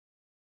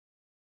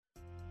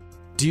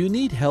Do you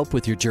need help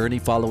with your journey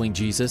following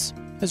Jesus?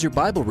 Has your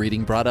Bible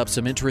reading brought up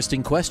some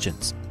interesting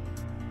questions?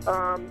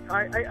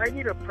 I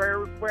need a prayer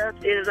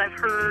request. I've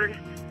heard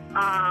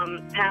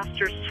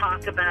pastors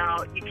talk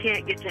about you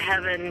can't get to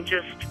heaven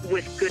just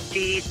with good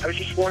deeds. I was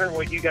just wondering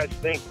what you guys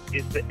think.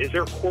 Is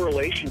there a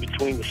correlation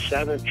between the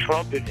seventh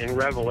trumpet in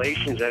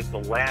Revelations as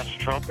the last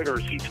trumpet, or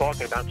is he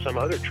talking about some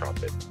other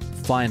trumpet?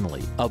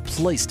 Finally, a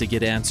place to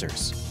get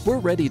answers. We're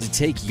ready to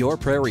take your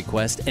prayer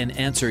request and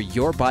answer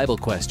your Bible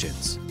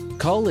questions.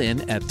 Call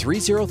in at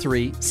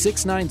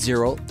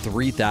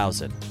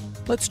 303-690-3000.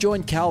 Let's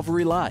join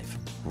Calvary Live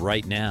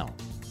right now.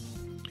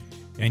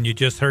 And you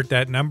just heard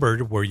that number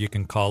where you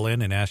can call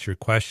in and ask your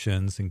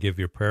questions and give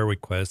your prayer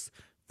requests,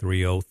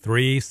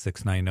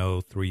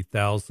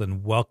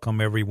 303-690-3000.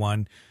 Welcome,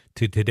 everyone,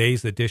 to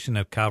today's edition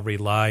of Calvary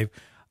Live.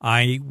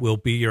 I will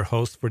be your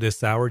host for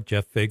this hour,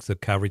 Jeff Figs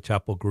of Calvary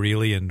Chapel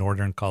Greeley in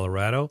northern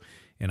Colorado,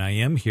 and I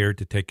am here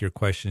to take your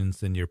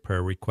questions and your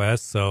prayer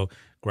requests. So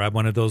grab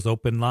one of those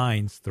open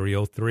lines,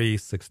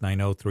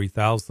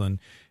 303-690-3000.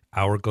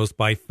 Hour goes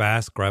by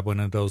fast. Grab one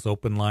of those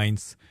open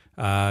lines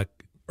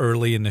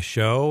early in the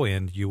show,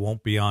 and you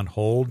won't be on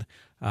hold,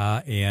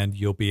 and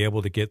you'll be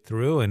able to get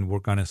through. And we're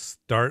going to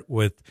start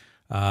with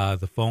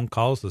the phone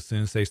calls as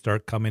soon as they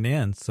start coming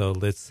in. So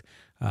let's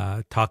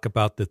talk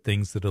about the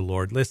things of the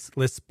Lord.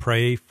 Let's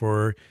pray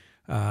for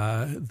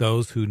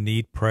those who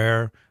need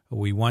prayer.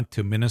 We want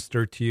to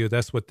minister to you.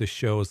 That's what the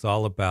show is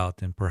all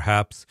about. And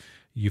perhaps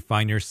you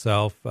find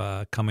yourself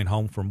coming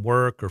home from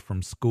work or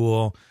from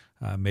school.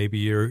 Maybe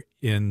you're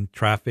in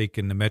traffic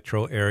in the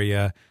metro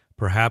area.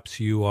 Perhaps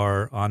you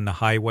are on the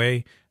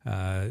highway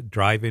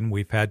driving.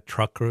 We've had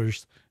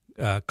truckers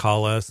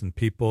call us, and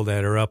people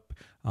that are up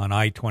on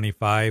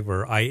I-25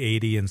 or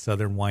I-80 in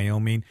southern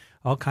Wyoming.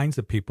 All kinds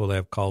of people that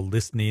have called,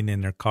 listening in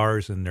their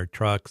cars and their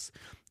trucks,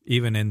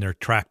 even in their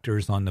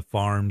tractors on the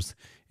farms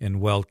in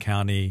Weld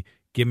County.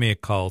 Give me a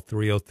call,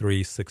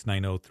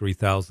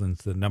 303-690-3000 is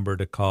the number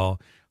to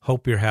call.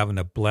 Hope you're having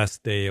a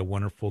blessed day, a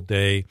wonderful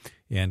day,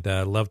 and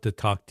love to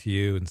talk to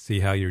you and see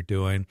how you're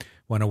doing.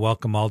 Want to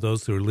welcome all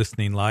those who are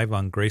listening live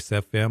on Grace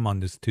FM on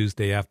this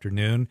Tuesday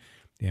afternoon.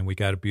 And we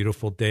got a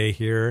beautiful day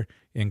here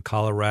in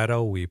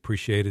Colorado. We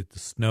appreciated the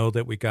snow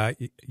that we got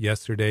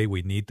yesterday.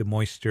 We need the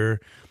moisture,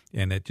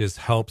 and it just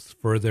helps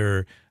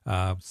further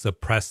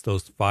suppress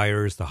those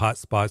fires, the hot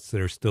spots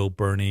that are still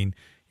burning.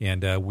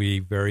 And we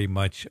very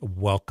much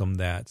welcome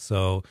that.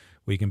 So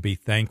we can be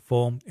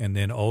thankful. And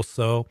then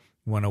also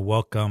want to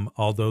welcome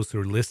all those who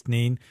are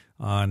listening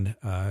on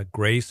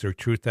Grace or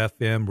Truth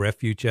FM,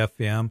 Refuge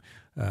FM,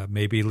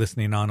 maybe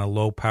listening on a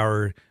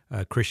low-power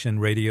Christian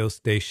radio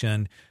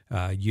station.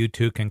 You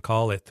too can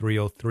call at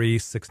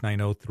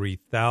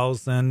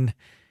 303-690-3000.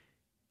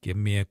 Give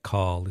me a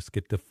call. Let's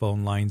get the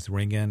phone lines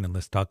ringing, and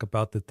let's talk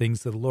about the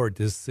things of the Lord.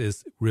 This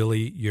is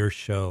really your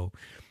show.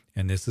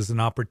 And this is an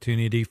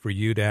opportunity for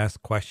you to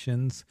ask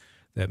questions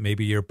that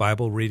maybe your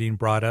Bible reading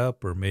brought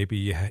up, or maybe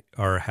you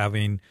are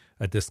having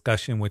a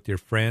discussion with your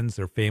friends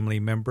or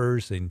family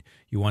members and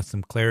you want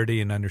some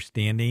clarity and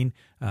understanding.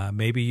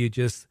 Maybe you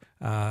just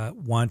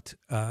want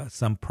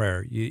some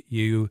prayer.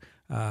 You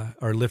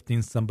are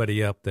lifting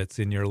somebody up that's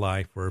in your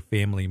life, or a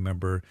family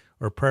member,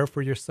 or prayer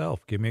for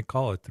yourself. Give me a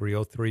call at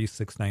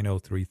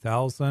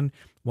 303-690-3000.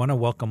 Want to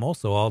welcome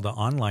also all the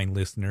online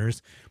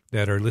listeners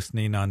that are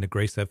listening on the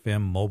Grace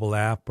FM mobile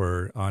app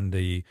or on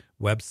the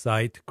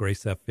website,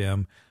 Grace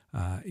FM.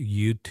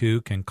 You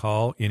too can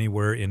call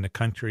anywhere in the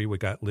country. We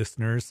got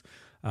listeners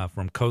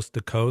from coast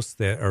to coast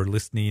that are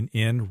listening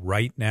in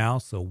right now.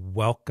 So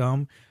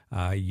welcome.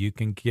 You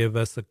can give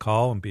us a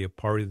call and be a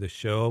part of the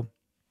show.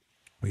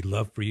 We'd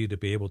love for you to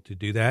be able to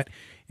do that.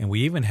 And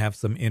we even have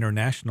some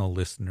international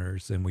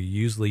listeners, and we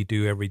usually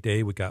do every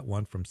day. We got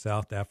one from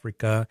South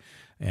Africa.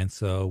 And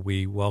so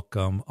we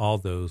welcome all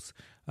those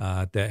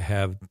that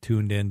have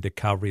tuned in to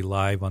Calvary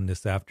Live on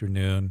this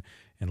afternoon.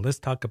 And let's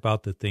talk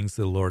about the things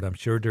of the Lord. I'm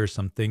sure there's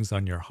some things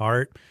on your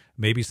heart,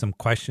 maybe some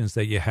questions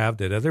that you have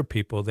that other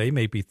people, they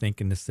may be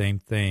thinking the same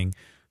thing.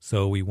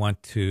 So we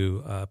want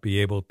to be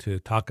able to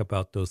talk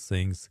about those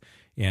things.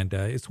 And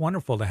it's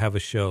wonderful to have a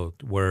show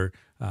where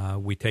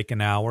we take an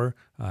hour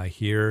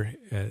here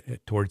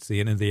towards the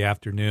end of the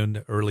afternoon,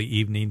 the early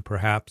evening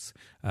perhaps,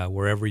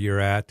 wherever you're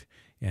at,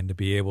 and to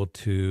be able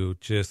to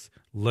just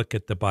look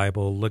at the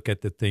Bible, look at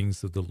the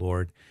things of the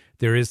Lord.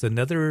 There is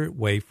another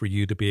way for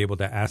you to be able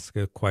to ask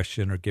a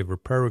question or give a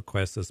prayer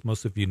request, as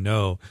most of you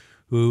know,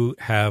 who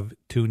have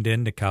tuned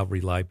in to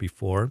Calvary Live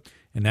before,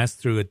 and that's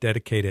through a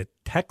dedicated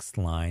text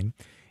line,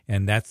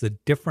 and that's a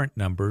different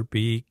number.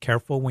 Be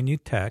careful when you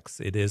text.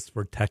 It is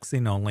for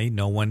texting only.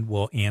 No one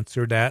will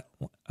answer that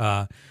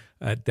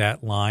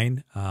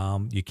line.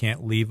 You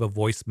can't leave a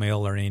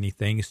voicemail or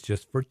anything. It's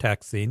just for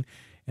texting,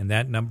 and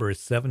that number is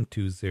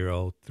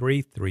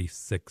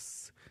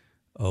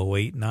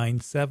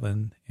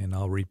 720-336-0897, and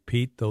I'll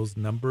repeat those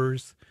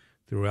numbers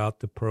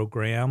throughout the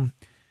program.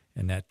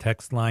 And that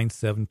text line,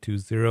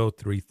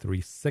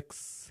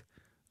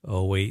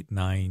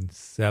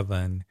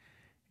 720-336-0897.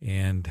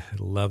 and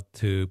love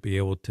to be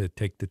able to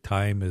take the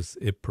time as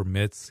it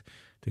permits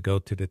to go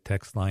to the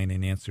text line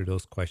and answer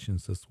those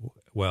questions as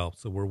well.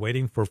 So we're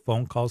waiting for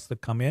phone calls to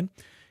come in,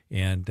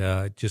 and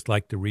just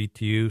like to read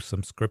to you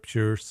some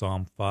scripture,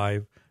 Psalm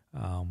 5,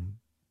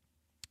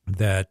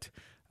 that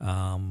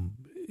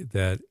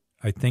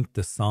I think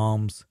the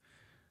Psalms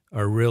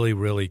are really,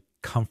 really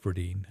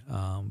comforting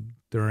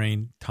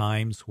during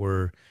times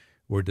where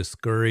we're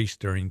discouraged,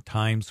 during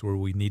times where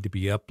we need to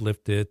be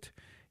uplifted.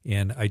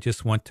 And I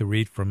just want to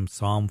read from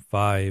Psalm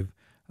 5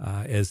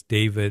 as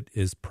David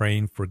is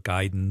praying for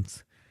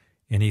guidance.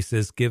 And he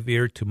says, "Give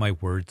ear to my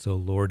words, O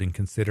Lord, and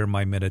consider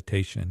my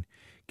meditation.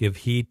 Give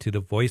heed to the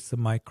voice of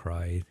my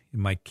cry,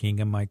 my King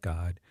and my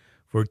God.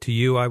 For to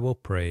you I will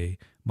pray.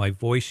 My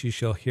voice you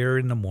shall hear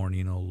in the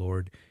morning, O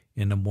Lord.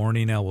 In the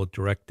morning I will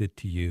direct it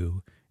to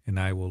you, and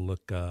I will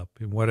look up."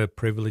 And what a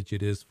privilege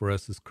it is for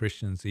us as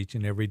Christians each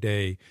and every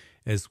day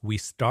as we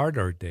start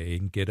our day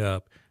and get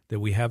up,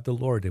 that we have the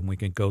Lord and we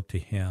can go to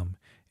him,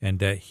 and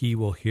that he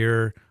will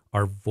hear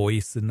our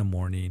voice in the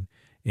morning,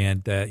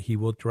 and that he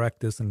will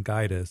direct us and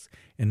guide us.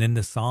 And then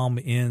the psalm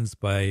ends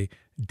by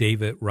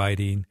David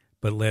writing,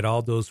 "But let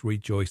all those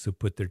rejoice who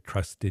put their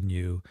trust in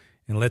you,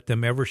 and let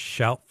them ever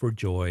shout for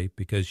joy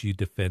because you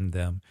defend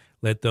them.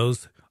 Let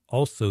those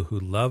also who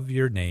love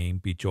your name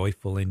be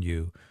joyful in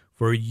you.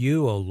 For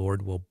you, O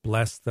Lord, will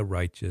bless the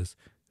righteous.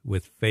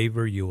 With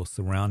favor you will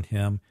surround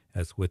him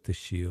as with a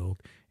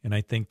shield." And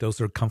I think those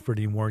are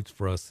comforting words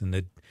for us in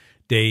the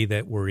day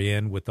that we're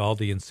in, with all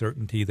the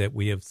uncertainty that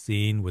we have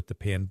seen with the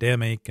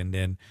pandemic, and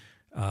then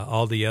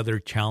all the other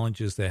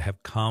challenges that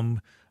have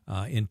come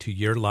into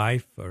your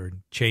life, or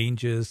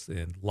changes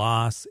and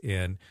loss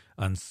and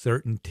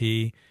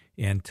uncertainty,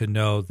 and to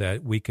know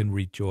that we can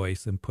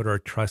rejoice and put our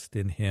trust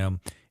in him,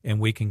 and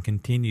we can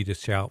continue to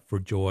shout for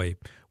joy.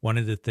 One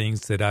of the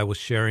things that I was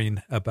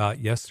sharing about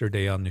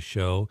yesterday on the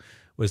show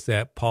was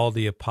that Paul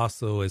the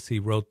Apostle, as he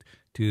wrote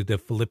to the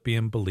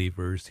Philippian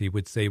believers, he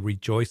would say,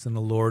 "Rejoice in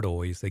the Lord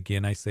always."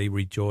 Again, I say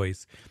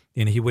rejoice.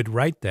 And he would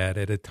write that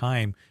at a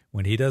time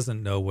when he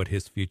doesn't know what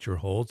his future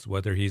holds,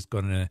 whether he's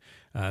going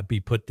to be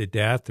put to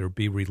death or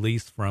be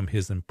released from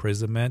his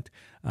imprisonment.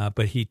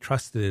 But he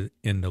trusted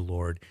in the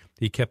Lord.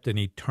 He kept an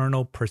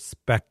eternal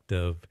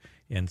perspective.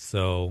 And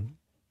so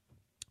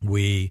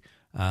we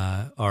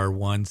are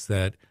ones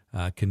that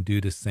can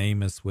do the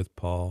same as with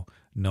Paul,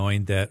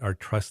 knowing that our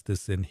trust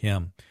is in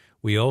him.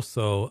 We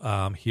also,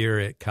 here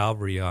at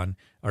Calvary on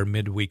our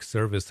midweek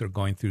service, are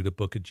going through the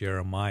book of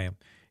Jeremiah.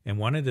 And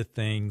one of the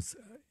things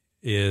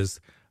is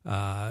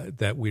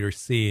that we are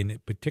seeing,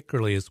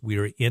 particularly as we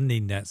are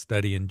ending that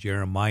study in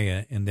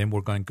Jeremiah, and then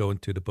we're going to go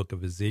into the book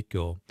of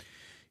Ezekiel,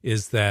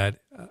 is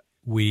that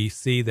we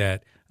see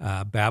that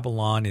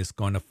Babylon is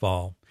going to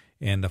fall.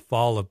 And the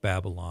fall of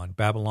Babylon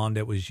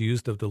that was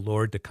used of the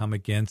Lord to come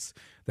against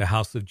the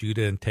house of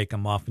Judah and take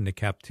them off into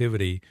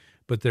captivity.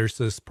 But there's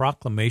this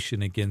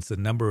proclamation against a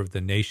number of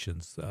the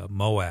nations,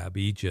 Moab,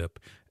 Egypt,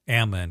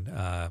 Ammon,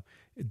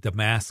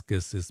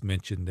 Damascus is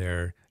mentioned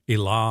there,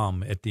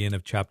 Elam at the end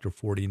of chapter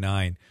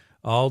 49.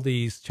 All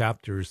these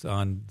chapters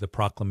on the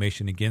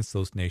proclamation against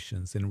those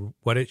nations. And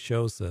what it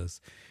shows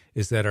us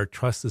is that our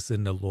trust is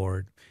in the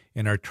Lord.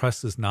 And our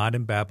trust is not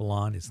in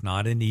Babylon. It's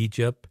not in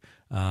Egypt,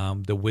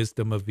 the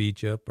wisdom of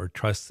Egypt. Our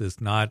trust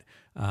is not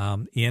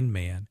in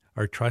man.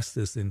 Our trust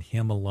is in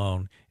him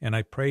alone. And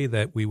I pray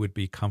that we would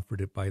be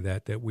comforted by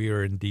that we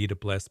are indeed a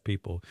blessed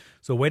people.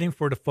 So waiting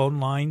for the phone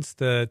lines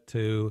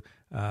to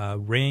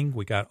ring.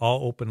 We got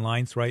all open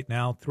lines right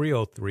now,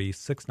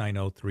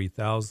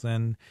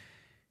 303-690-3000.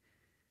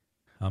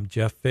 I'm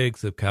Jeff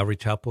Figs of Calvary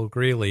Chapel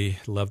Greeley.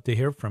 Love to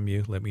hear from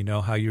you. Let me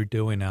know how you're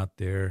doing out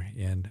there,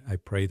 and I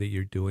pray that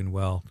you're doing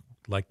well.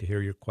 I'd like to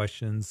hear your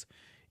questions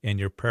and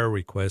your prayer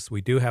requests.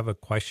 We do have a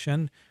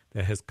question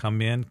that has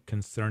come in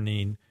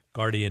concerning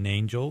guardian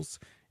angels,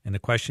 and the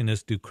question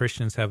is, do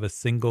Christians have a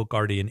single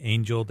guardian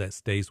angel that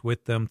stays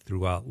with them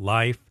throughout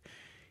life?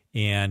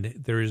 And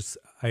there's,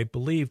 I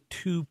believe,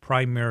 two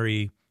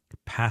primary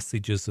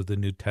passages of the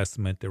New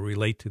Testament that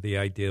relate to the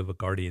idea of a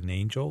guardian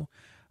angel.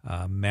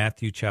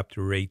 Matthew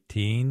chapter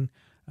 18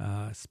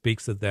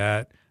 speaks of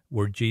that,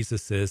 where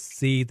Jesus says,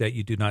 "See that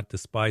you do not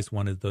despise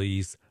one of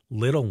these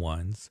little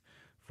ones,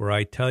 for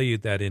I tell you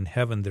that in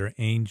heaven their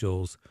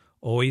angels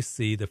always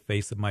see the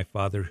face of my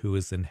Father who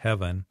is in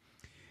heaven."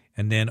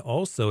 And then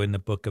also in the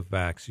book of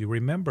Acts, you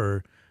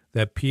remember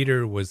that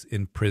Peter was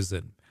in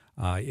prison.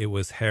 It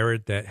was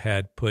Herod that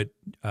had put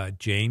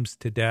James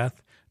to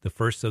death, the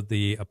first of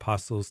the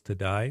apostles to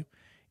die.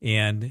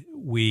 And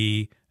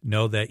we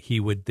know that he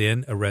would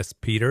then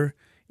arrest Peter,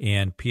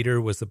 and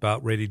Peter was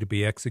about ready to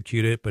be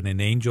executed, but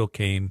an angel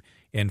came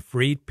and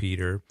freed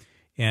Peter,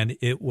 and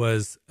it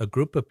was a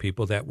group of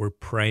people that were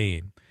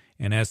praying.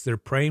 And as they're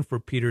praying for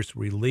Peter's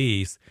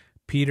release,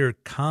 Peter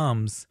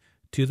comes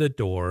to the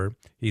door.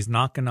 He's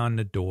knocking on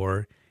the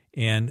door,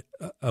 and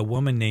a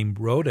woman named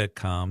Rhoda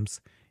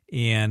comes,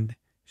 and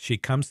she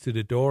comes to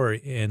the door,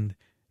 and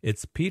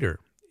it's Peter.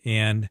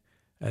 And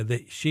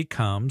she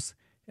comes,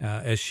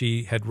 as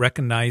she had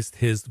recognized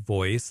his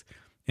voice,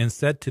 and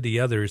said to the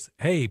others,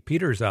 "Hey,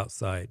 Peter's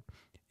outside."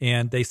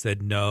 And they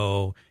said,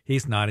 "No,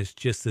 he's not. It's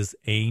just this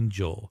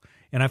angel."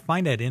 And I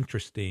find that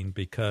interesting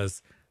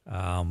because,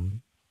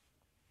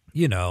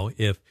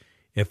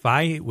 if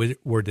I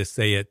were to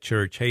say at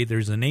church, "Hey,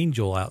 there's an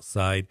angel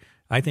outside,"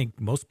 I think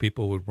most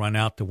people would run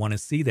out to want to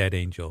see that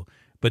angel.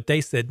 But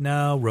they said,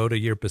 "No, Rhoda,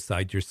 you're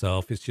beside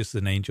yourself. It's just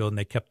an angel." And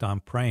they kept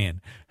on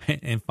praying.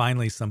 And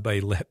finally, somebody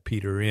let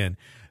Peter in.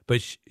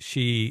 But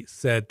she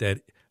said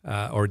that,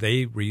 or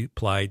they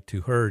replied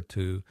to her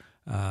to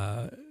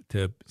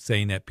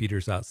saying that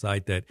Peter's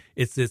outside, that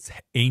it's this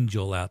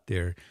angel out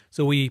there.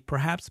 So we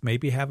perhaps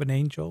maybe have an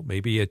angel.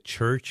 Maybe a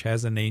church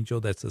has an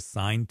angel that's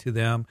assigned to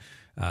them.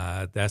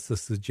 That's a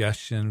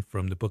suggestion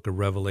from the book of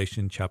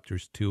Revelation,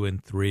 chapters 2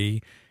 and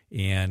 3.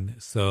 And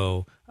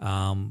so,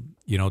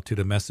 to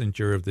the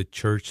messenger of the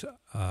church,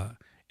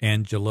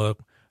 Angela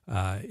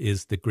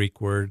is the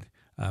Greek word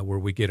where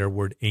we get our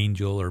word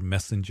angel or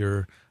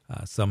messenger.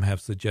 Some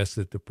have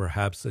suggested that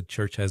perhaps a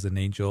church has an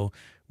angel.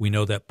 We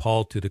know that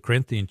Paul to the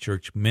Corinthian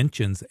church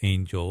mentions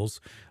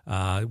angels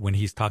when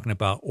he's talking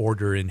about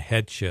order and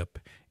headship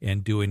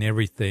and doing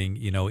everything,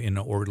 in an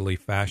orderly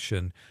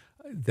fashion,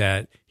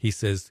 that he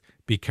says,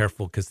 be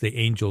careful because the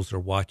angels are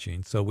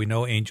watching. So we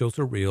know angels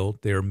are real.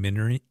 They're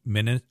ministering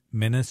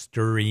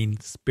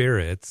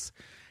spirits,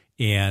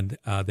 and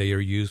they are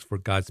used for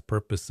God's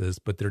purposes,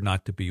 but they're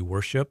not to be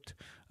worshipped.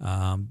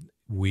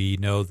 We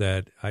know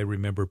that, I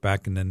remember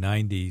back in the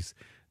 90s,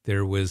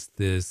 there was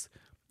this,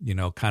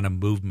 kind of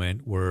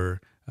movement where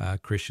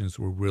Christians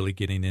were really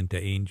getting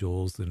into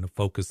angels and the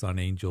focus on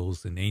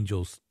angels, and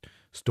angels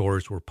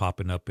stores were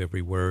popping up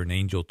everywhere, and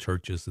angel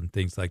churches and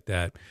things like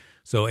that.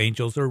 So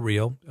angels are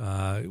real.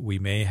 We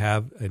may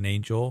have an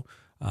angel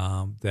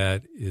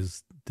that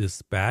is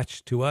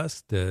dispatched to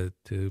us to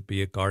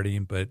be a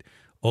guardian, but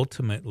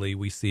ultimately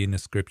we see in the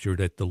scripture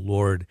that the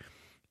Lord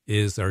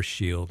is our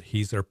shield.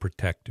 He's our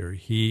protector.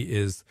 He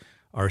is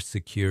our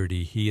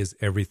security. He is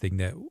everything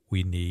that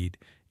we need.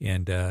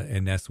 And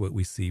that's what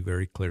we see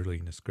very clearly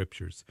in the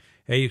scriptures.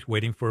 Hey,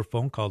 waiting for a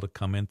phone call to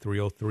come in.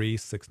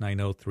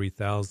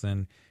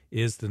 303-690-3000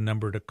 is the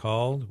number to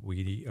call.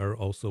 We are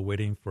also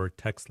waiting for a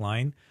text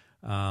line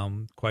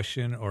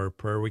question or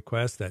prayer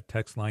request. That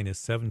text line is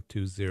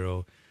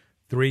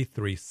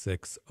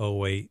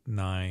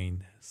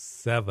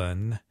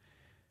 720-336-0897.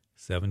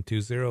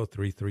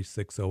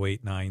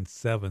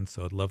 720-336-0897.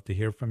 So I'd love to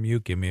hear from you.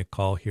 Give me a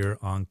call here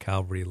on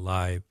Calvary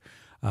Live.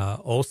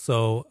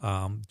 Also,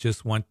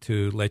 just want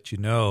to let you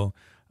know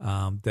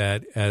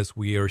that as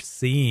we are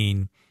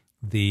seeing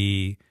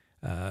the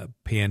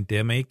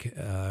pandemic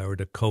or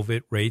the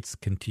COVID rates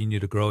continue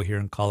to grow here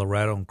in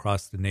Colorado and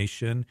across the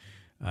nation,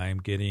 I'm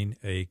getting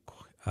a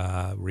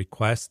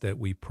request that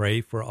we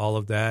pray for all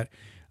of that.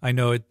 I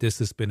know this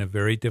has been a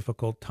very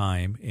difficult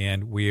time,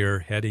 and we're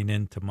heading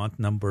into month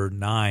number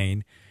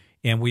 9,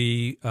 and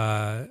we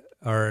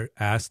are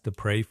asked to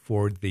pray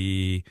for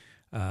the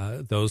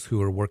those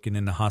who are working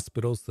in the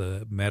hospitals,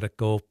 the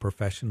medical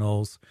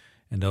professionals,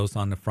 and those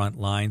on the front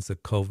lines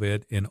of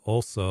COVID, and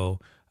also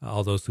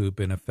all those who have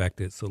been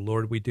affected. So,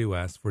 Lord, we do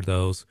ask for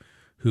those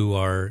who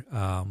are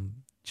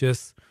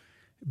just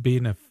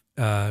being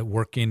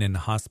working in the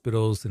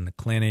hospitals, in the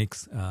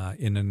clinics,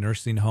 in the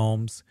nursing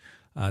homes,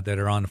 that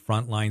are on the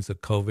front lines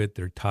of COVID.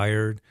 They're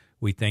tired.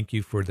 We thank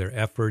you for their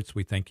efforts.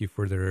 We thank you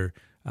for their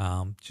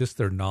just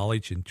their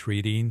knowledge in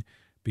treating.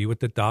 Be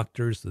with the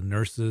doctors, the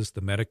nurses,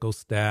 the medical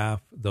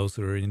staff, those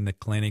who are in the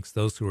clinics,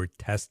 those who are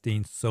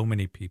testing so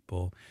many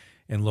people.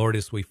 And Lord,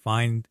 as we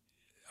find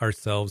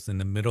ourselves in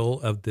the middle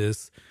of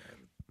this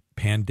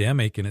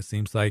pandemic, and it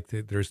seems like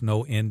there's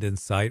no end in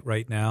sight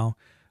right now,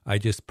 I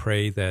just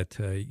pray that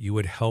you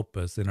would help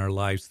us in our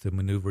lives to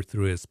maneuver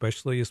through it,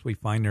 especially as we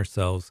find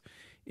ourselves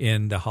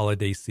in the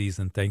holiday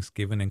season,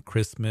 Thanksgiving and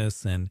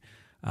Christmas, and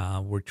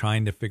we're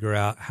trying to figure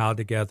out how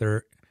to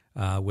gather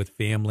with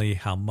family,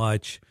 how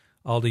much,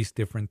 all these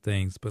different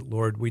things. But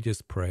Lord, we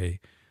just pray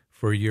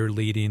for your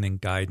leading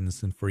and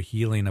guidance and for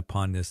healing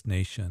upon this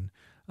nation.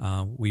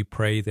 We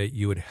pray that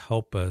you would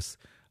help us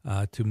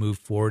to move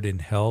forward in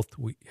health.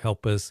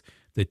 Help us,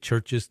 the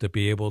churches, to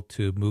be able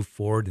to move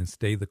forward and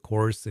stay the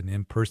course, and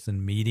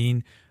in-person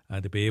meeting,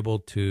 to be able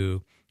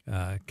to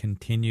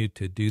continue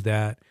to do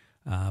that.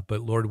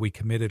 But Lord, we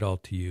commit it all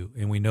to you,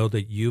 and we know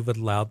that you've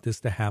allowed this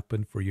to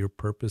happen for your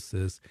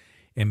purposes,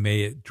 and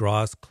may it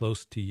draw us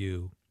close to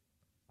you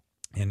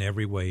in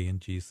every way, in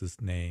Jesus'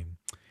 name.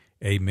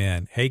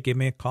 Amen. Hey, give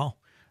me a call.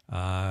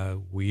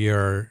 We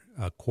are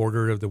a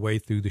quarter of the way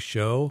through the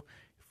show.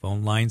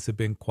 Phone lines have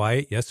been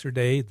quiet.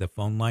 Yesterday, the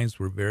phone lines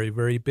were very,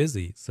 very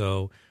busy.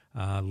 So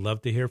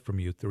love to hear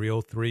from you.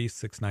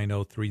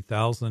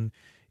 303-690-3000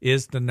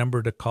 is the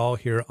number to call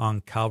here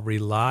on Calvary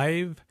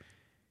Live.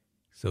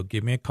 So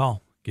give me a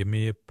call. Give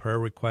me a prayer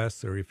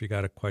request, or if you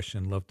got a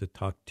question, love to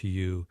talk to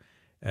you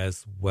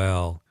as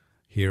well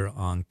here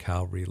on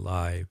Calvary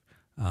Live.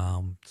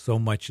 So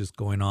much is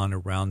going on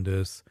around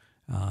us.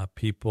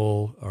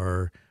 People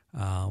are,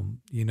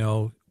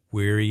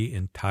 weary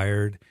and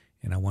tired.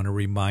 And I want to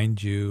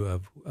remind you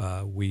of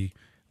we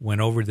went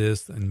over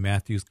this in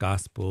Matthew's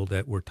gospel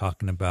that we're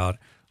talking about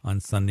on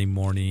Sunday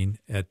morning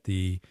at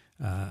the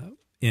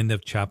end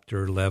of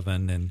chapter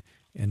 11.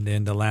 And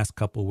then the last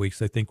couple of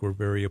weeks, I think were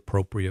very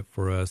appropriate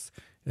for us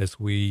as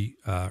we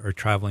are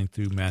traveling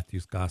through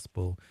Matthew's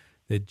gospel,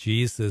 that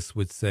Jesus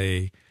would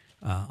say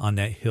on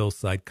that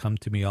hillside, "Come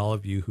to me, all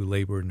of you who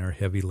labor and are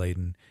heavy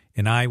laden,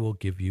 and I will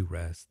give you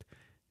rest.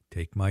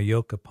 Take my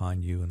yoke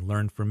upon you and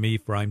learn from me,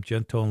 for I'm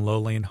gentle and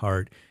lowly in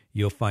heart.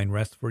 You'll find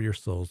rest for your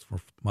souls,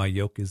 for my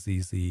yoke is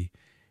easy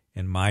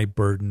and my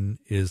burden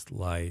is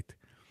light."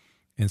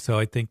 And so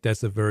I think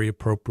that's a very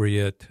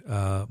appropriate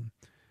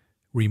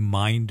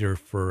reminder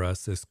for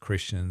us as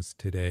Christians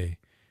today,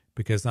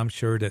 because I'm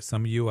sure that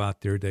some of you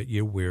out there that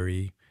you're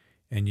weary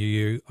and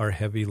you are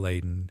heavy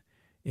laden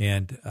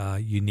and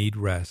you need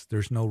rest.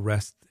 There's no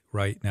rest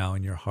right now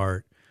in your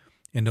heart.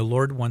 And the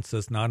Lord wants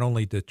us not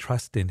only to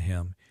trust in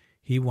him,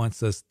 he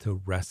wants us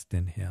to rest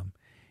in him.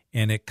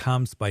 And it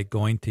comes by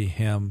going to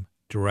him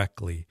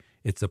directly.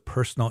 It's a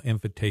personal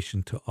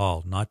invitation to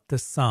all, not to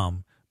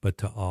some, but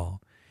to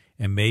all.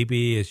 And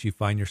maybe as you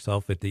find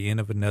yourself at the end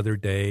of another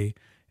day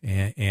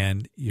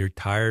and you're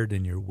tired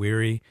and you're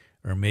weary,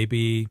 or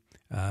maybe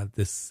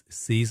this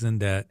season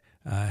that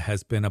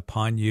has been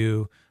upon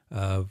you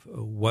of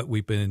what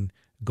we've been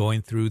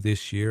going through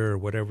this year, or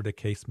whatever the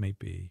case may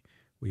be,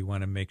 we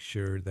want to make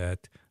sure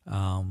that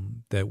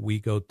that we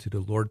go to the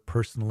Lord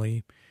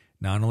personally,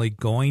 not only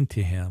going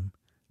to him,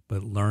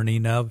 but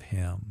learning of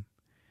him,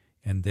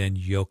 and then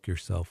yoke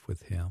yourself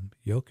with him.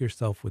 Yoke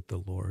yourself with the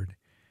Lord.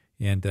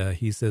 And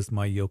he says,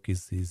 my yoke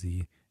is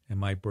easy and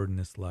my burden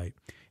is light.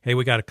 Hey,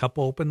 we got a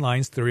couple open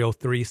lines,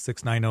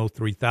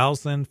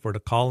 303-690-3000 for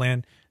the call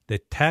in. The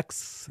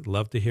texts,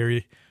 love to hear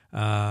you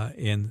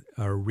and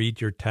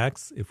read your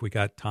texts if we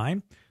got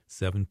time.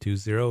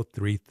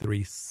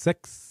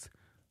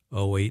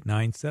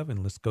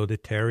 720-336-0897. Let's go to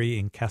Terry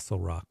in Castle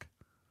Rock.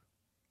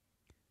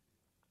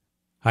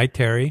 Hi,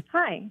 Terry.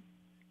 Hi.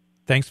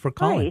 Thanks for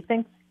calling. Hi,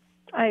 thanks.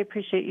 I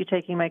appreciate you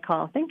taking my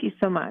call. Thank you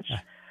so much.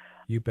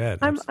 You bet.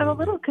 I'm a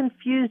little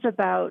confused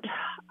about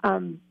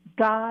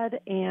God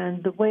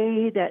and the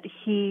way that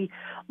he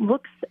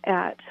looks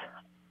at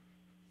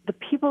the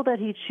people that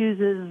he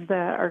chooses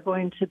that are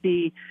going to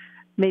be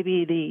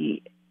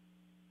maybe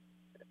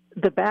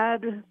the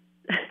bad,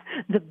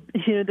 the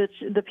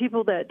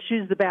people that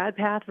choose the bad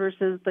path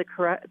versus the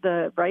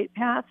right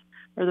path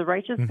or the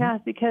righteous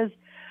path. Because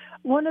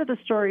one of the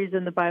stories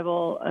in the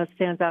Bible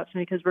stands out to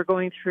me, because we're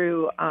going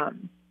through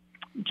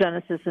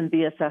Genesis and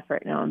BSF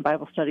right now in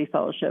Bible Study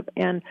Fellowship.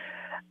 And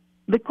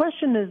the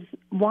question is,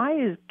 why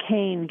is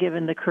Cain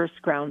given the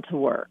cursed ground to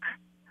work?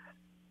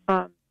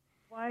 Why?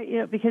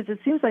 Because it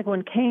seems like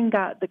when Cain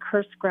got the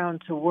cursed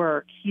ground to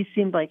work, he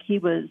seemed like he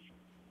was,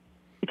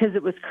 because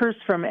it was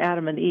cursed from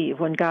Adam and Eve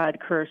when God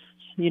cursed,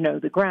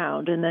 the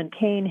ground. And then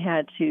Cain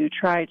had to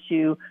try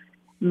to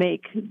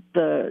make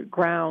the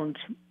ground,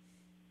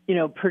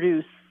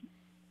 produce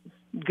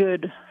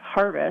good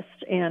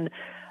harvest. And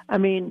I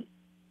mean,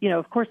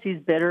 of course he's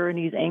bitter and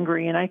he's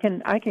angry, and I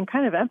can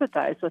kind of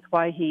empathize with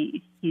why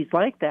he's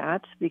like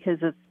that, because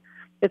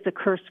it's a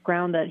cursed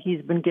ground that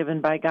he's been given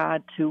by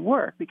God to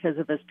work because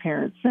of his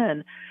parents'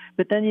 sin.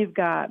 But then you've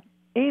got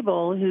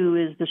Abel, who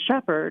is the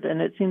shepherd,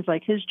 and it seems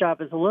like his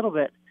job is a little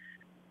bit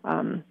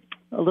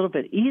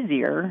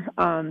easier.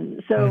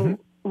 So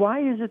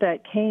why is it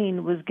that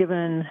Cain was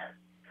given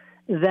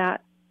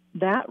that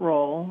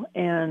role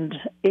and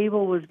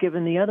Abel was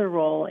given the other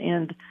role?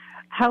 And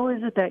how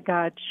is it that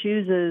God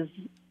chooses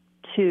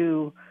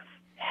to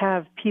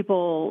have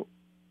people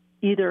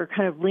either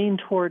kind of lean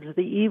towards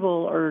the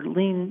evil or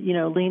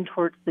lean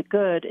towards the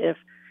good if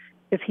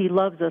he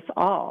loves us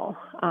all?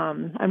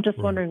 I'm just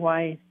wondering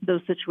why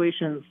those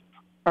situations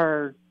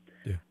are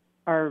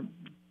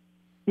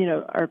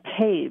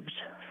paved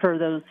for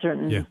those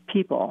certain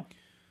people.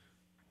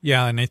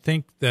 Yeah, and I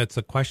think that's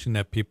a question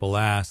that people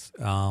ask.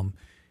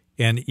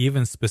 And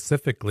even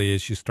specifically,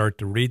 as you start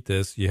to read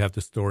this, you have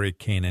the story of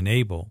Cain and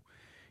Abel.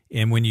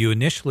 And when you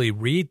initially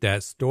read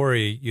that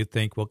story, you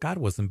think, well, God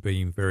wasn't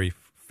being very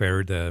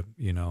fair to,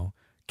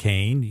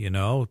 Cain,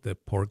 the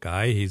poor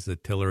guy. He's a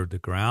tiller of the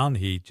ground.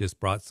 He just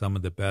brought some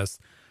of the best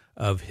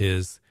of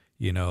his,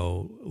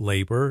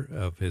 labor,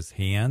 of his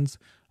hands,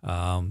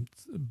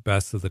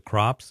 best of the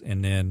crops.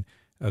 And then,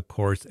 of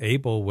course,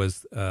 Abel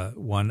was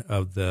one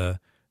of the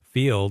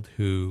field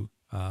who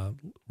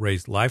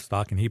raised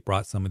livestock, and he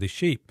brought some of the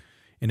sheep.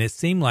 And it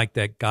seemed like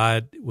that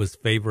God was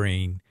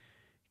favoring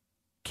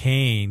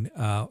Cain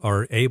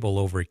or Abel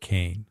over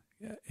Cain,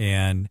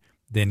 and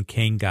then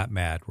Cain got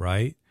mad,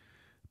 right?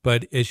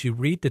 But as you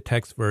read the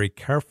text very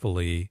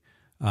carefully,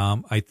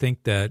 I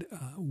think that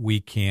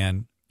we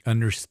can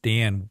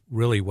understand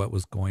really what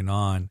was going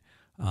on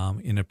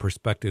in a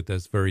perspective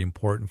that's very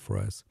important for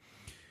us.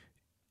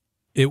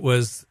 It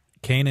was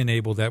Cain and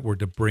Abel that were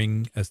to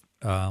bring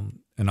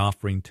an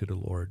offering to the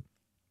Lord,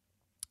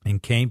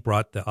 and Cain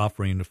brought the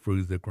offering, the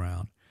fruit of the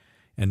ground,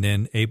 and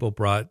then Abel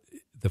brought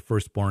the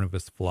firstborn of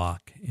his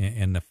flock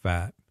and the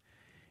fat.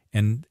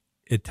 And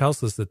it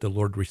tells us that the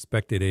Lord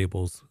respected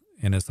Abel's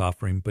and his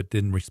offering, but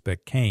didn't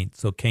respect Cain.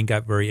 So Cain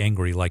got very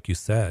angry, like you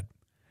said.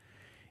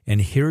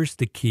 And here's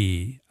the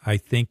key. I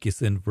think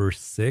it's in verse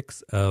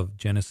 6 of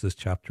Genesis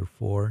chapter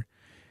 4.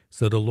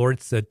 So the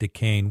Lord said to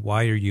Cain,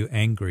 why are you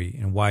angry,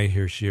 and why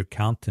has your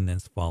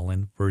countenance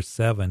fallen? Verse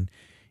 7,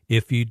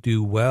 if you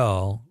do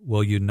well,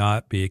 will you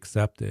not be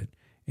accepted?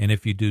 And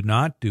if you do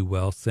not do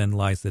well, sin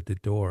lies at the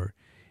door,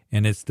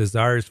 and its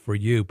desires for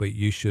you, but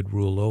you should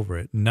rule over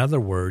it. In other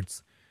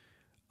words,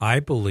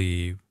 I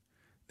believe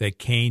that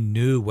Cain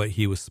knew what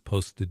he was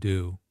supposed to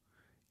do,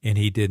 and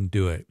he didn't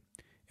do it.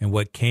 And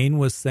what Cain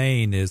was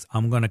saying is,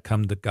 I'm going to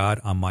come to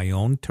God on my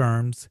own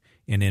terms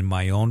and in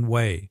my own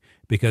way,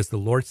 because the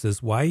Lord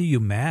says, why are you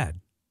mad,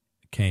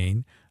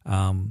 Cain?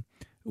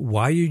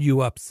 Why are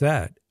you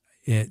upset?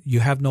 You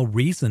have no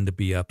reason to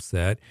be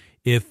upset.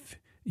 If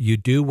you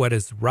do what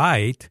is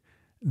right,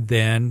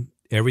 then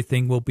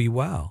everything will be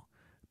well.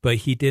 But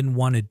he didn't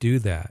want to do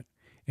that.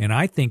 And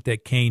I think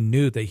that Cain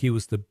knew that he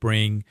was to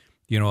bring,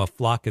 a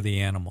flock of the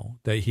animal,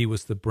 that he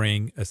was to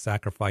bring a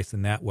sacrifice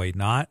in that way,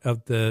 not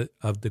of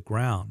the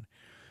ground.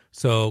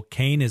 So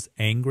Cain is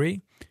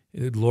angry.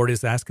 The Lord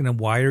is asking him,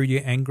 why are you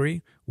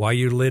angry? Why are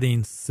you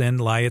letting sin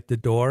lie at the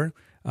door?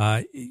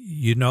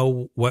 You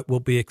know what will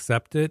be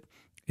accepted.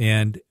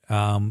 And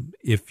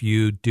if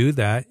you do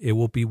that, it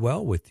will be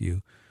well with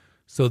you.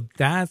 So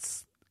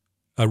that's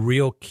a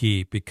real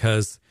key,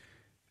 because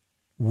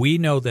we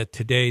know that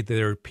today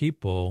there are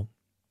people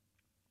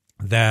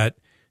that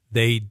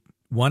they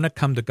want to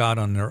come to God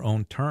on their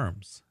own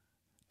terms,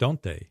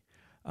 don't they?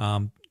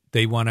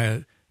 They want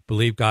to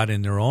believe God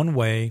in their own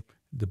way,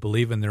 to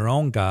believe in their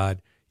own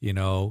God.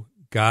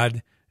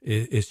 God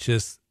is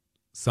just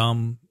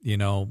some,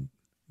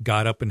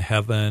 God up in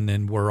heaven,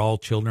 and we're all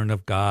children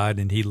of God,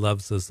 and he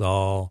loves us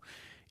all.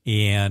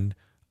 And,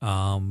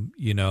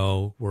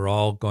 we're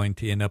all going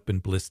to end up in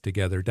bliss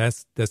together.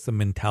 That's the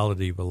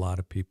mentality of a lot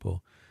of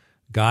people.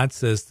 God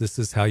says, this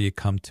is how you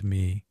come to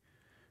me,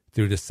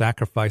 through the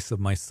sacrifice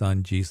of my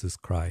son, Jesus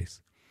Christ.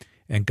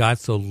 And God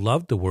so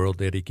loved the world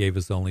that he gave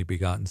his only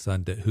begotten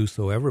son, that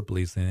whosoever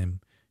believes in him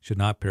should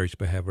not perish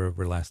but have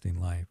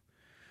everlasting life.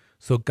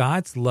 So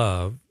God's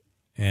love,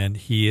 and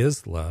he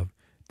is love,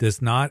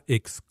 does not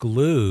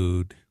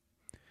exclude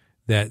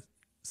that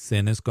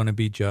sin is going to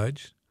be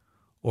judged,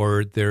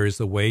 or there is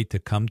a way to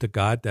come to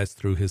God that's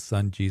through his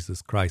son,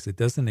 Jesus Christ. It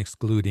doesn't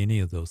exclude any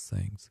of those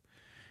things.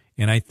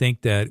 And I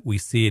think that we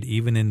see it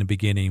even in the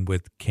beginning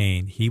with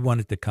Cain. He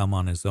wanted to come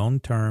on his own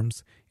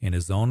terms, in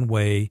his own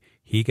way.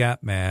 He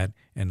got mad,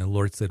 and the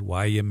Lord said,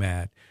 why are you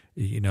mad?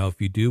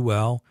 If you do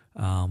well,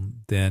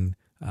 then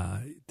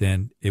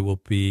it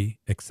will be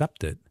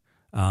accepted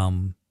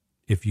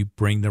if you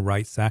bring the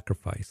right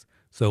sacrifice.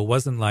 So it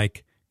wasn't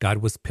like God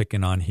was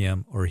picking on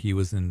him or he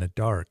was in the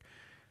dark.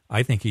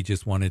 I think he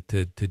just wanted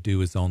to do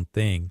his own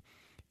thing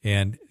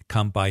and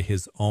come by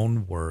his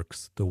own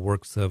works, the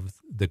works of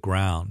the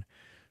ground.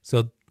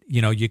 So,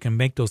 you can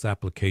make those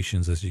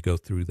applications as you go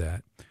through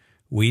that.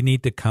 We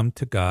need to come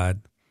to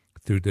God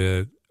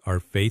through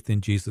our faith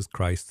in Jesus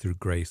Christ through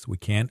grace. We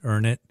can't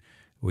earn it.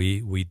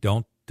 We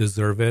don't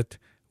deserve it.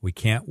 We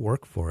can't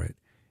work for it.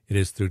 It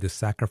is through the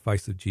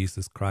sacrifice of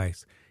Jesus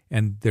Christ.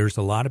 And there's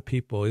a lot of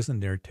people, isn't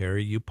there,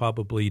 Terry? You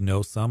probably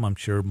know some, I'm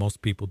sure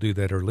most people do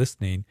that are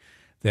listening,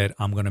 that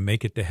I'm going to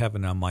make it to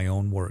heaven on my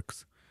own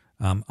works.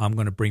 I'm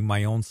going to bring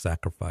my own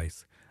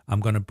sacrifice. I'm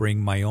going to bring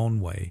my own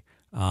way.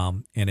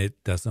 And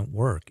it doesn't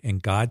work.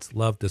 And God's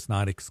love does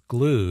not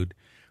exclude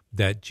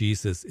that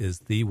Jesus is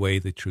the way,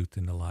 the truth,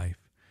 and the life.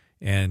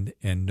 And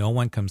no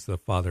one comes to the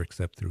Father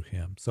except through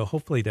him. So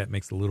hopefully that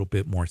makes a little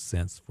bit more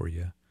sense for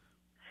you.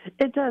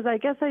 It does. I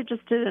guess I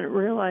just didn't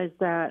realize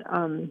that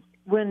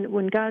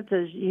when God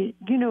says,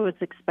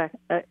 it's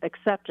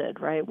accepted,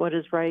 right? What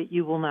is right,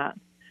 you will not.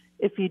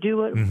 If you do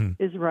what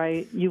is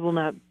right, you will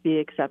not be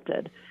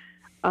accepted.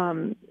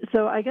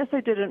 So I guess I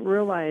didn't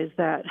realize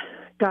that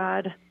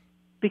God,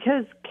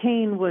 because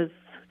Cain was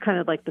kind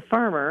of like the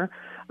farmer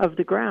of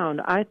the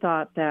ground, I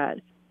thought that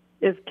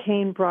if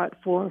Cain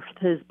brought forth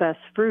his best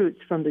fruits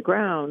from the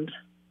ground,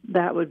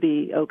 that would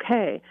be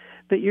okay.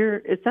 But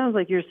it sounds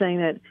like you're saying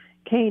that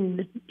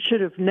Cain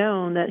should have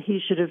known that he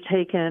should have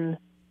taken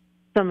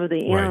some of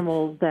the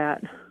animals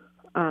that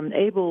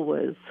Abel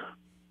was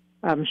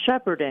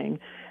shepherding,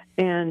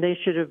 and they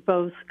should have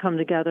both come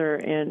together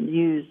and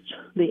used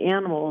the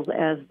animals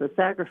as the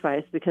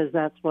sacrifice, because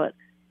that's what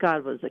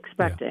God was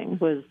expecting,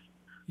 was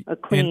a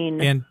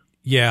clean.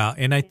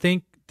 And I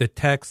think the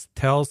text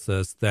tells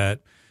us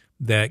that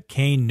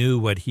Cain knew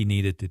what he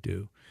needed to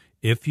do.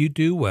 If you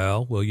do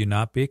well, will you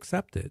not be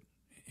accepted?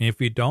 And if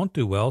you don't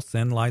do well,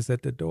 sin lies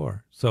at the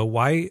door. So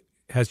why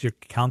has your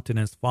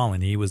countenance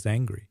fallen? He was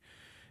angry.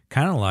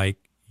 Kind of like,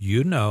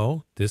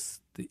 this,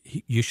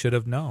 you should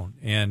have known.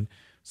 And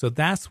so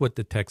that's what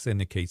the text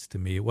indicates to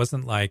me. It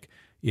wasn't like,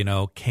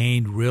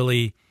 Cain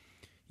really,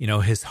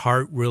 his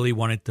heart really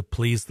wanted to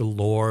please the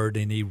Lord,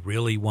 and he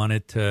really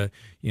wanted to,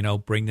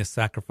 bring this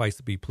sacrifice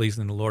to be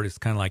pleasing to the Lord. It's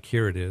kind of like,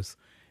 here it is.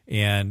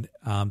 And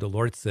the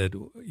Lord said,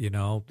 you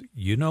know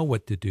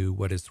what to do,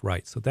 what is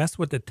right. So that's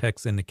what the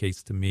text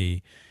indicates to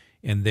me.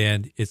 And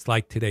then it's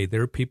like today,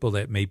 there are people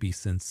that may be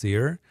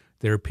sincere.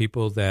 There are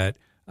people that,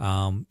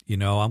 I'm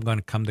going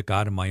to come to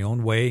God in my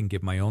own way and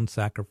give my own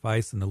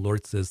sacrifice. And the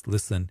Lord says,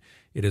 listen,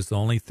 it is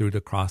only through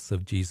the cross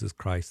of Jesus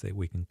Christ that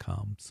we can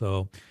come.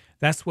 So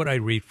that's what I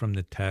read from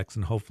the text,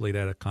 and hopefully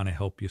that'll kind of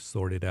help you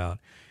sort it out.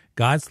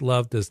 God's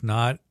love does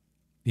not,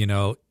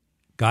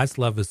 God's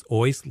love is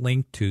always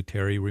linked to,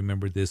 Terry,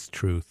 remember this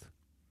truth.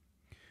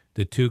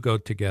 The two go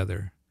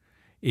together.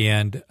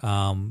 And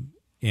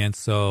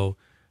so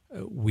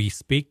we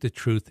speak the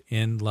truth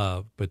in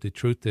love, but the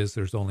truth is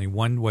there's only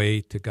one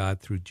way to God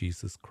through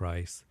Jesus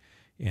Christ.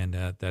 And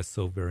that's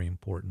so very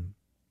important.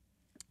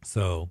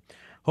 So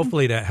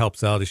hopefully that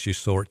helps out as you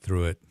sort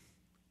through it.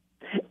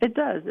 It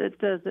does.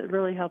 It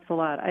really helps a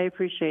lot. I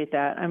appreciate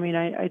that. I mean,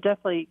 I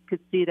definitely could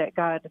see that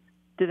God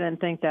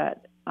didn't think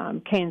that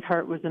Cain's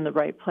heart was in the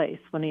right place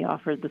when he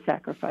offered the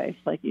sacrifice.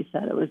 Like you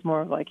said, it was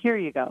more like, here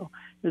you go.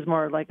 It was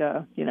more like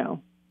a,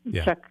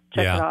 check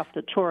it off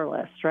the chore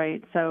list,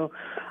 right? So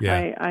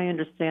I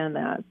understand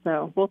that.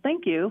 So, well,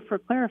 thank you for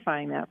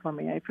clarifying that for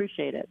me. I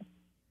appreciate it.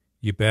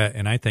 You bet.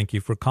 And I thank you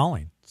for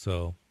calling.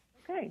 So,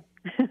 okay.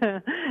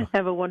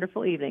 Have a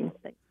wonderful evening.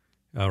 Thanks.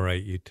 All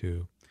right. You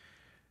too.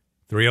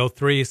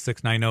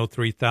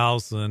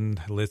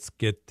 303-690-3000. Let's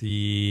get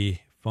the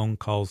phone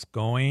calls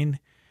going.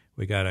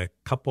 We got a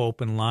couple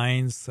open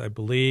lines, I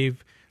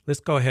believe. Let's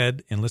go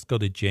ahead and let's go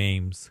to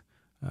James.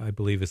 I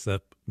believe it's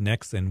up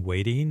next and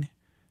waiting.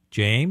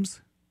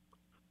 James?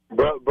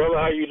 Brother,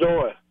 how you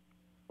doing?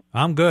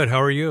 I'm good.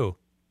 How are you?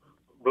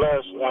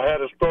 Blessed. I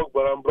had a stroke,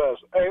 but I'm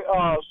blessed. Hey,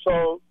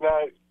 so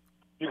now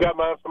you got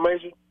my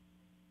information?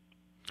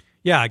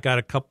 Yeah, I got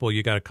a couple.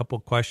 You got a couple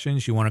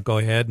questions. You want to go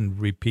ahead and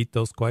repeat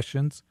those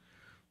questions?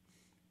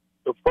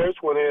 The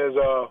first one is,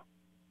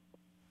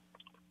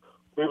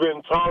 we've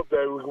been taught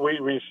that we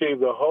receive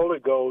the Holy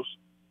Ghost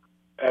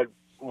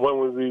when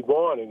we be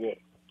born again.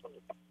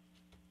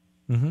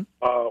 Mm-hmm.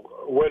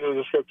 Where does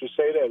the scripture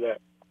say that at?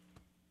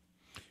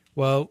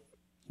 Well,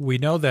 we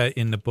know that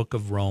in the book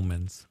of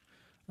Romans,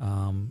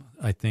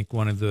 I think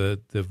one of the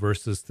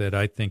verses that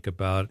I think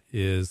about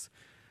is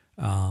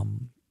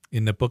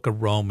in the book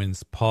of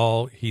Romans,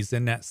 Paul, he's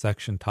in that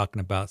section talking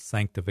about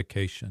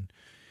sanctification.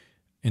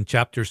 In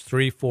chapters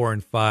 3, 4,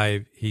 and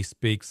 5, he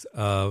speaks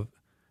of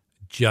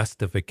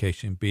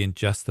justification, being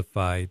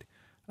justified,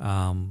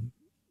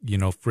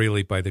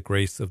 freely by the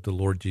grace of the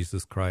Lord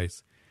Jesus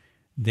Christ.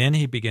 Then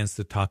he begins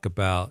to talk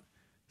about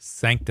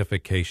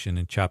sanctification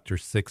in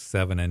chapters 6,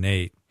 7, and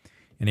 8.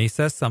 And he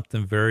says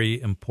something very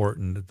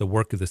important, the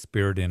work of the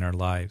Spirit in our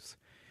lives.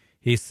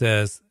 He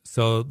says,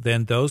 so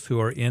then those who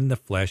are in the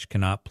flesh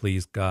cannot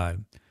please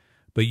God.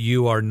 But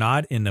you are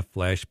not in the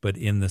flesh, but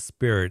in the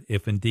Spirit,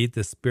 if indeed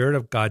the Spirit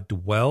of God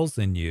dwells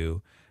in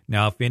you.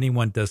 Now, if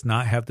anyone does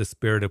not have the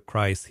Spirit of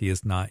Christ, he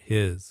is not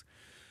his.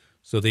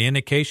 So the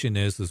indication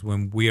is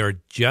when we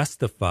are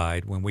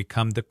justified, when we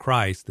come to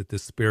Christ, that the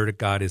Spirit of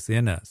God is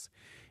in us.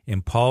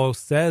 And Paul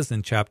says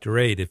in chapter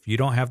 8, if you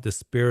don't have the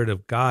Spirit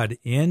of God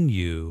in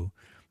you,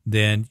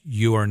 then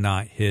you are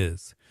not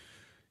his.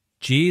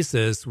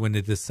 Jesus, when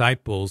the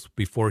disciples,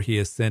 before he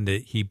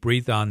ascended, he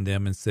breathed on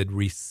them and said,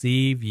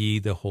 receive ye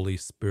the Holy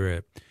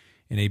Spirit.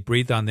 And he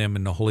breathed on them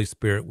and the Holy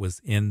Spirit was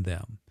in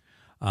them.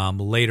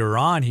 Later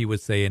on, he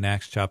would say in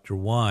Acts chapter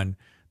 1,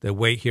 that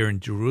wait here in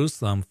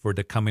Jerusalem for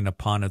the coming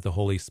upon of the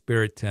Holy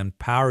Spirit to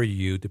empower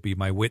you to be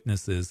my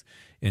witnesses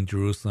in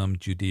Jerusalem,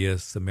 Judea,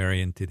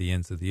 Samaria, and to the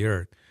ends of the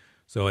earth.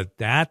 So at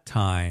that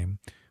time,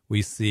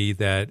 we see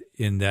that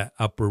in that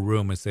upper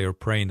room, as they were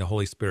praying, the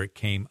Holy Spirit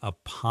came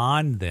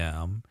upon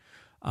them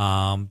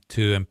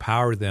to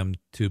empower them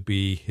to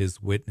be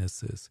his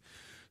witnesses.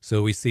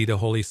 So we see the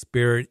Holy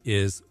Spirit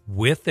is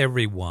with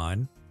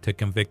everyone to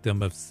convict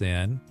them of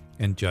sin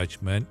and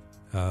judgment,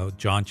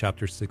 John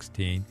chapter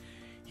 16.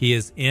 He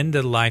is in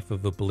the life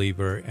of a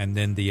believer, and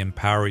then the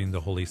empowering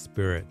the Holy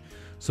Spirit.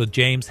 So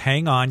James,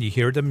 hang on. You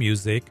hear the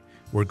music.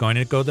 We're going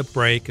to go to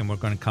break, and we're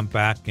going to come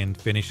back and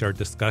finish our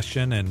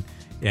discussion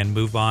and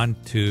move on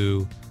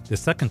to the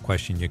second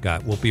question you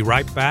got. We'll be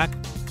right back.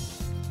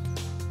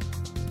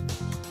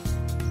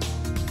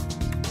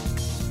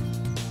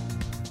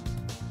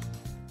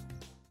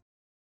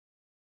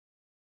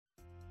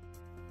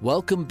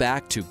 Welcome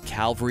back to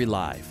Calvary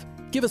Live.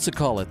 Give us a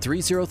call at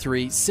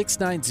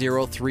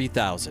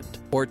 303-690-3000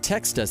 or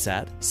text us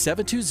at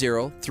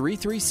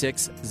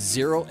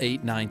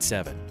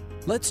 720-336-0897.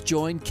 Let's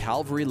join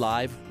Calvary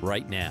Live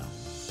right now.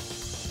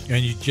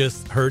 And you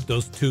just heard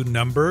those two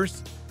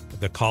numbers,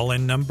 the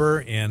call-in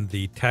number and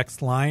the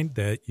text line,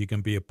 that you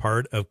can be a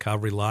part of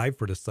Calvary Live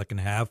for the second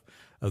half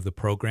of the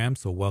program.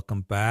 So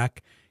welcome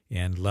back,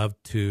 and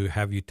love to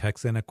have you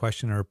text in a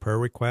question or a prayer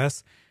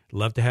request.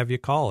 Love to have you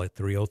call at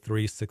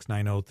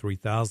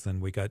 303-690-3000.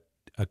 We got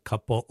a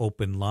couple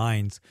open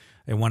lines.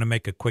 I want to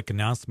make a quick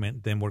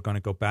announcement. Then we're going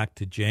to go back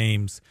to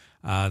James,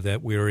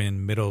 that we're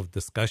in middle of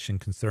discussion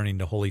concerning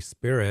the Holy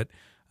Spirit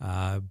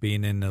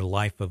being in the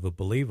life of a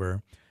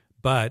believer.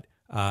 But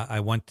I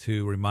want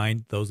to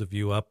remind those of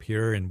you up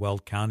here in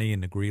Weld County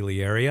in the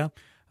Greeley area,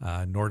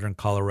 Northern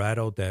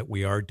Colorado, that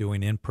we are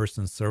doing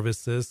in-person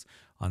services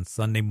on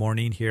Sunday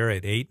morning here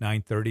at 8,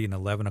 9:30, and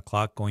 11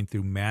 o'clock, going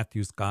through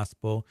Matthew's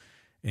Gospel.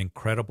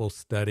 Incredible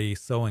study,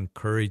 so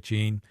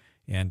encouraging.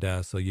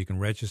 And so you can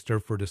register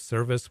for the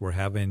service. We're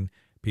having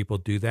people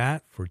do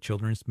that for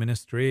children's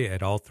ministry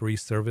at all three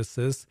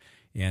services,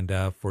 and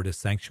for the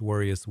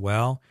sanctuary as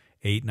well,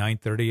 8,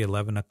 9:30,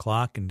 11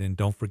 o'clock. And then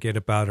don't forget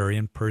about our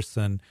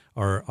in-person,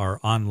 our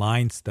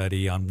online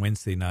study on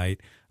Wednesday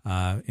night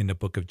in the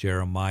book of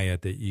Jeremiah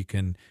that you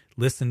can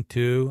listen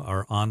to,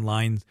 our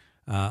online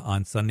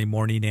on Sunday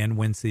morning and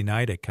Wednesday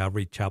night at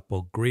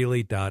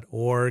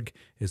calvarychapelgreeley.org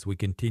as we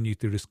continue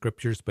through the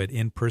scriptures, but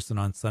in person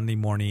on Sunday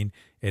morning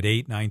at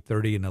 8,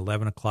 9:30, and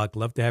 11 o'clock.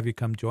 Love to have you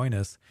come join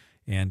us.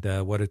 And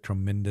what a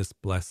tremendous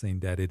blessing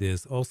that it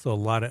is. Also, a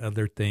lot of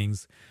other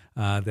things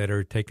that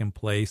are taking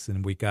place,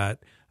 and we got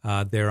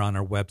there on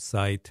our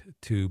website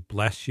to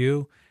bless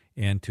you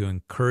and to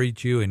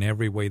encourage you in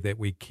every way that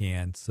we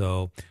can.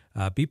 So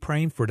be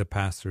praying for the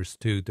pastors,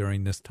 too,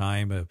 during this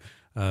time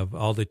of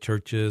all the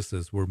churches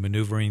as we're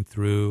maneuvering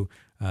through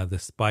the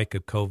spike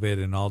of COVID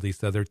and all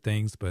these other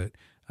things. But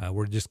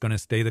we're just going to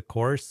stay the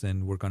course,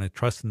 and we're going to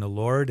trust in the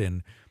Lord,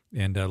 and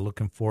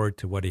looking forward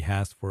to what he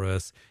has for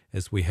us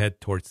as we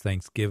head towards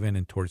Thanksgiving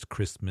and towards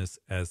Christmas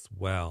as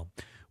well.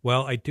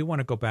 Well, I do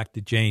want to go back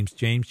to James.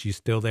 James, you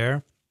still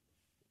there?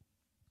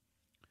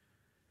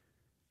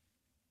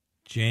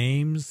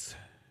 James,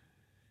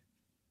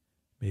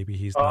 maybe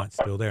he's not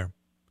still there.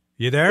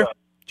 You there,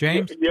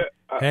 James? Yeah.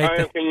 Hey, I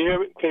am. Can you hear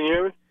me? Can you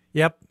hear me?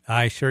 Yep,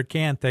 I sure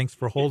can. Thanks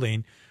for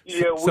holding.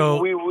 Yeah,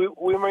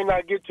 we may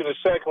not get to the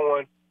second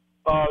one.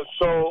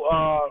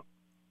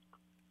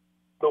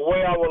 The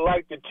way I would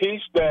like to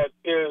teach that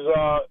is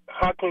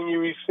how can you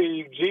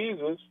receive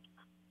Jesus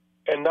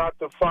and not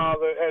the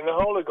Father and the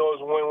Holy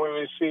Ghost when we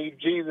receive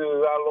Jesus as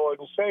our Lord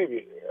and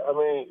Savior? I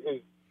mean,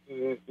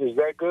 is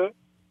that good?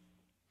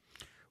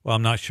 Well,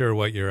 I'm not sure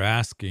what you're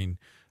asking.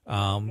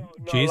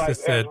 Jesus like,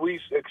 said, as we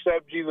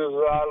accept Jesus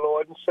as our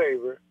Lord and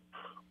Savior,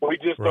 we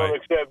just don't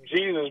accept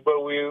Jesus,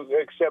 but we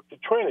accept the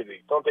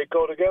Trinity. Don't they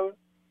go together?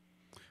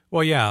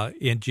 Well, yeah.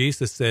 And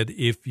Jesus said,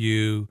 if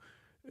you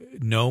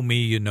know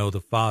me, you know the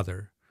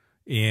Father.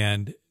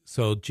 And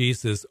so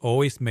Jesus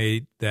always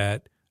made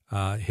that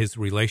his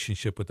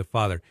relationship with the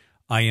Father.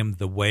 I am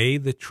the way,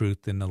 the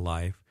truth, and the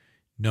life.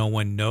 No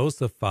one knows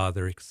the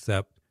Father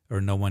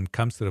no one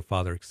comes to the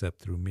Father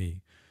except through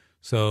me.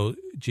 So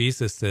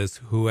Jesus says,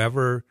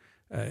 whoever,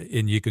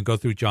 and you can go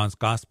through John's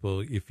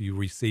Gospel, if you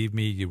receive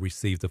me, you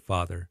receive the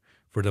Father.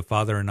 For the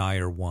Father and I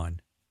are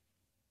one.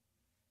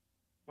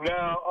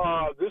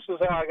 Now, this is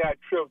how I got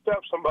tripped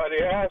up.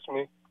 Somebody asked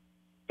me,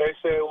 they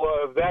said,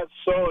 well, if that's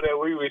so that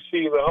we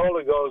receive the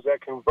Holy Ghost,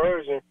 that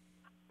conversion,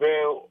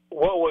 then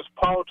what was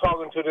Paul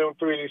talking to them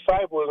three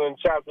disciples in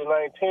chapter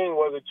 19?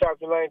 Was it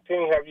chapter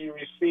 19, have you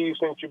received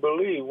since you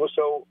believe? Well,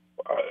 so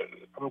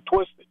I'm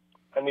twisted.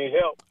 I need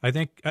help. I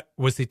think,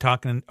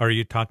 are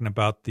you talking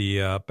about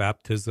the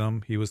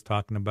baptism he was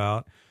talking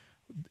about?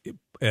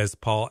 As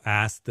Paul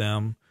asked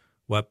them,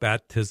 what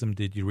baptism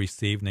did you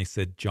receive? And they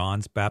said,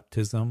 John's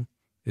baptism.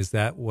 Is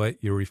that what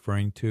you're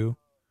referring to?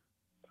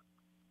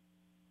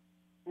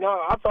 No,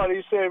 I thought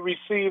he said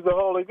receive the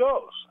Holy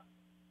Ghost.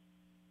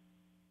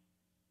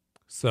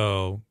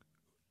 So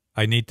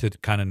I need to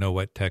kind of know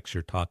what text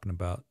you're talking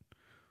about.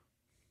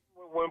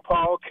 When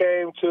Paul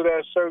came to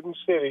that certain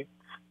city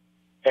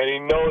and he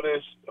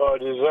noticed or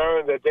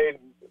discerned that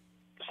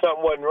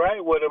something wasn't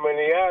right with him, and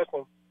he asked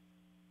them,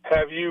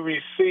 have you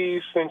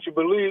received since you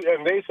believe?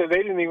 And they said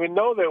they didn't even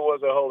know there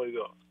was a Holy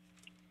Ghost.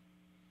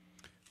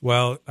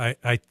 Well,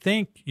 I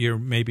think you're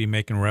maybe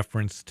making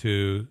reference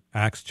to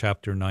Acts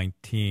chapter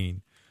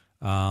 19.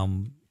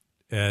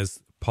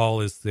 As Paul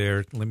is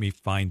there, let me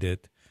find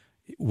it,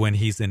 when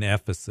he's in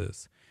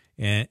Ephesus.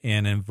 And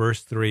in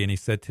verse 3, and he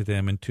said to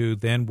them, and to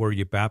then were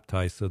you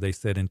baptized? So they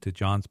said, into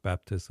John's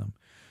baptism.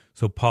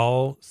 So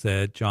Paul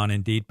said, John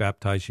indeed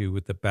baptized you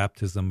with the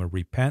baptism of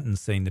repentance,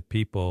 saying to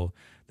people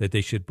that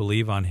they should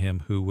believe on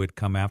him who would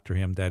come after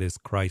him, that is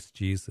Christ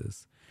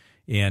Jesus.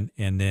 And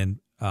then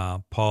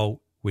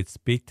Paul would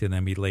speak to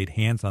them. He laid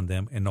hands on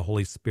them, and the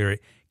Holy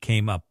Spirit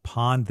came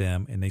upon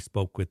them, and they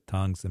spoke with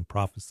tongues and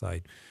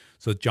prophesied.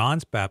 So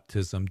John's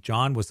baptism,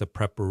 John was a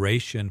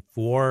preparation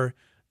for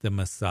the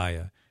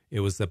Messiah.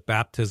 It was a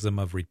baptism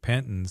of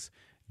repentance.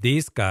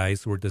 These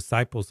guys were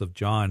disciples of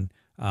John.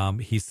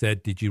 He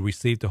said, did you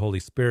receive the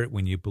Holy Spirit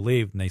when you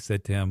believed? And they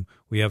said to him,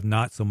 we have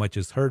not so much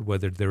as heard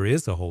whether there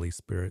is a Holy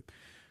Spirit.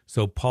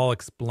 So Paul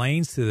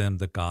explains to them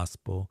the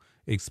gospel,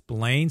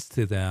 explains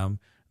to them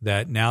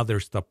that now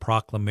there's the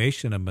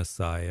proclamation of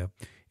Messiah.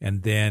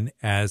 And then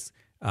as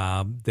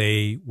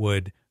they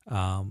would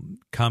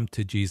come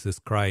to Jesus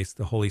Christ,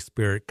 the Holy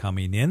Spirit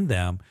coming in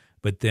them,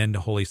 but then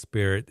the Holy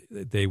Spirit,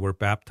 they were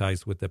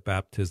baptized with the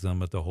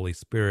baptism of the Holy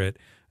Spirit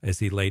as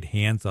he laid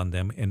hands on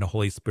them, and the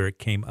Holy Spirit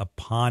came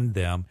upon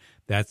them.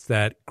 That's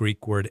that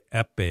Greek word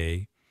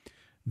epi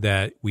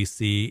that we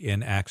see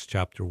in Acts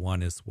chapter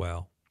 1 as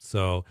well.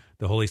 So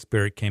the Holy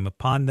Spirit came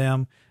upon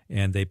them,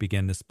 and they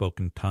began to speak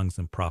in tongues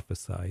and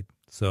prophesied.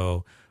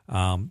 So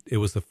it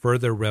was a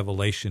further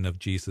revelation of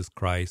Jesus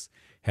Christ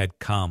had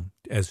come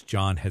as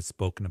John had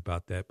spoken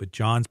about that. But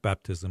John's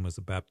baptism was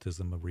a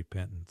baptism of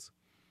repentance.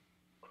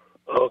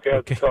 Okay, I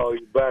have to call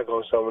you back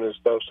on some of this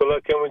stuff. So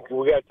look,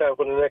 we got time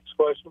for the next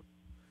question?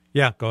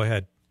 Yeah, go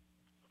ahead.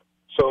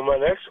 So my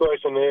next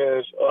question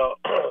is,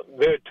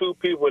 there are two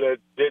people that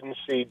didn't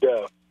see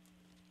death,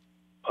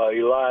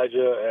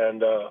 Elijah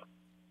and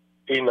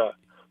Enoch.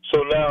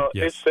 So now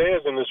It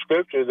says in the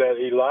scripture that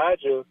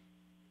Elijah,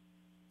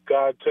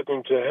 God took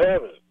him to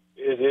heaven.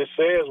 It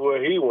says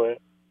where he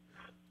went,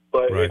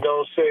 but It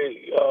don't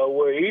say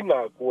where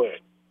Enoch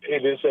went. It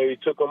didn't say he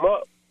took him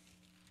up.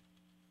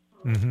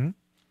 Mm-hmm.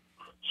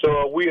 So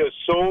are we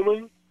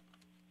assuming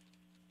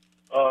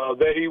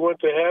that he went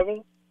to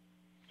heaven?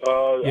 I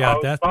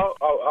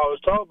was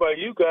talking about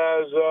you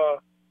guys.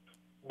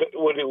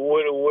 When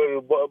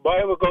the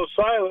Bible goes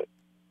silent,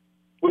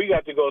 we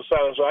got to go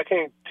silent. So I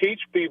can't teach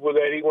people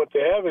that he went to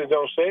heaven and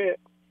don't say it.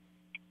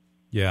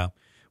 Yeah.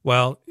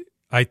 Well,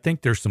 I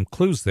think there's some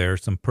clues there,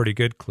 some pretty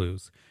good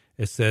clues.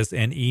 It says,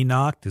 and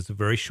Enoch, is a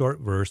very short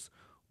verse,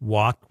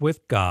 walked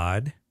with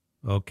God.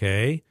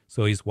 Okay.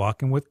 So he's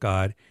walking with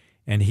God,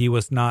 and he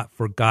was not,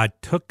 for God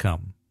took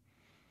him.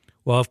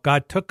 Well, if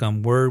God took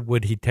him, where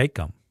would he take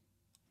him?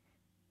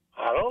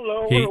 I don't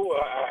know.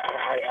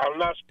 I'm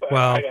not.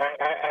 Well,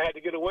 I had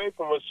to get away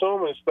from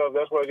assuming stuff.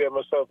 That's why I get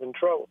myself in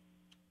trouble.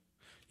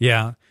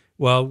 Yeah.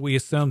 Well, we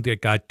assumed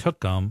that God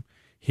took him.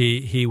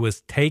 He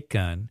was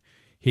taken.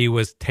 He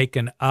was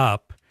taken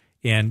up,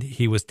 and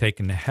he was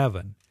taken to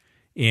heaven.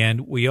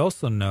 And we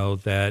also know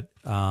that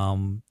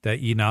that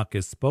Enoch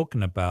is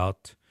spoken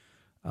about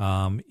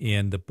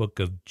in the book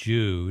of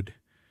Jude.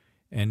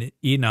 And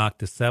Enoch,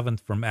 the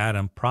seventh from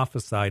Adam,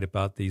 prophesied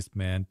about these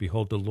men.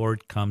 Behold, the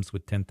Lord comes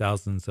with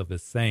 10,000s of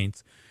his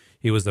saints.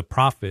 He was a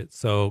prophet,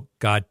 so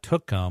God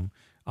took him.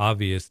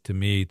 Obvious to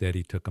me that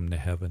he took him to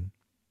heaven.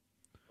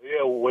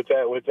 Yeah, with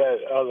that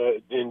other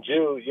in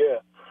Jude,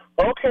 yeah.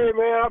 Okay,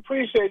 man, I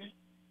appreciate it.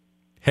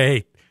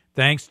 Hey,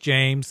 thanks,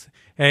 James.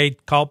 Hey,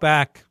 call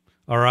back.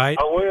 All right.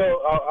 I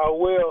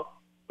will.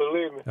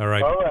 Believe me. All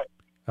right.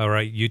 All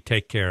right. You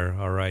take care.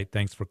 All right.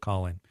 Thanks for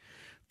calling.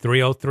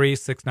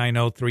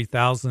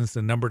 303-690-3000 is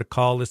the number to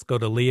call. Let's go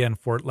to Leah in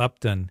Fort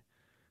Lupton.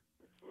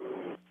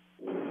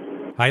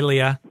 Hi,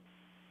 Leah.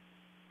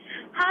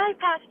 Hi,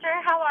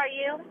 Pastor. How are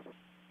you?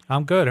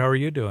 I'm good. How are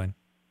you doing?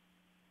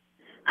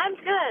 I'm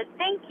good.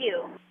 Thank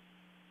you.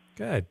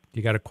 Good.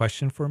 You got a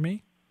question for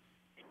me?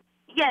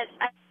 Yes.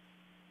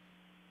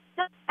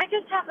 I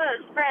just have a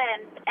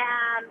friend,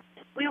 and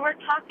we were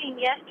talking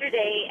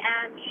yesterday,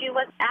 and she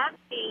was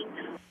asking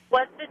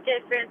what's the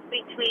difference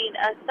between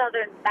a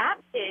Southern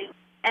Baptist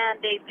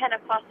and a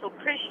Pentecostal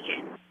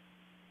Christian.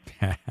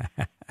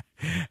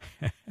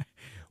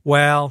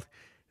 Well,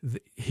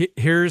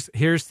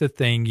 here's the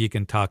thing you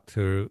can talk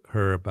to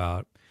her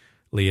about,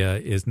 Leah,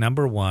 is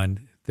number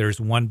one,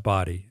 there's one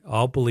body.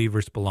 All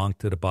believers belong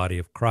to the body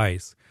of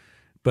Christ,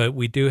 but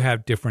we do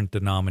have different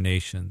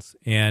denominations.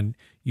 And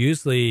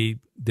usually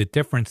the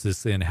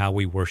differences in how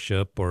we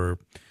worship or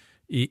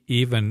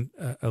even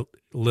a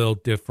little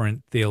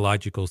different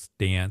theological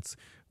stance,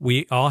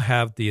 we all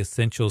have the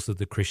essentials of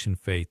the Christian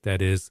faith. That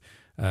is,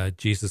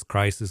 Jesus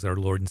Christ is our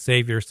Lord and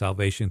Savior,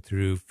 salvation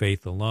through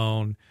faith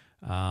alone,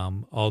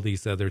 all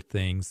these other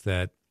things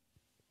that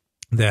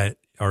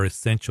are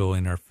essential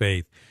in our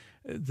faith.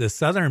 The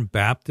Southern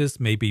Baptists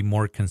may be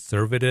more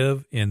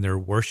conservative in their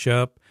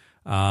worship,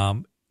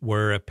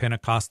 where a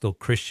Pentecostal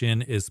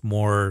Christian is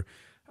more,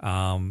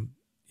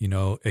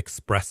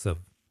 expressive,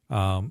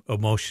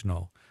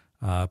 emotional.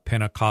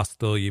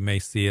 Pentecostal, you may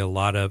see a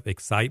lot of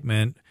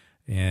excitement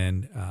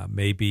and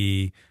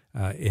maybe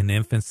an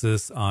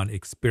emphasis on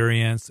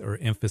experience or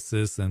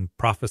emphasis on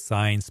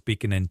prophesying,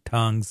 speaking in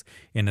tongues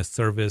in a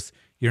service.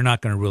 You're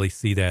not going to really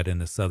see that in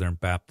the Southern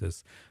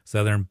Baptist.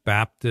 Southern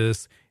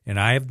Baptist, and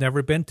I have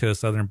never been to a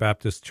Southern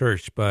Baptist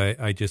church, but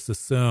I just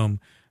assume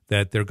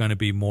that they're going to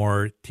be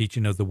more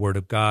teaching of the Word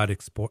of God,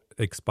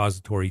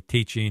 expository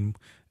teaching,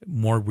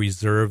 more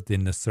reserved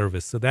in the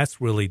service. So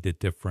that's really the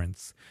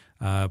difference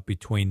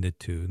between the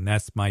two, and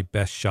that's my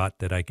best shot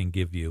that I can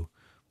give you.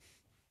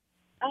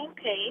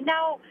 Okay.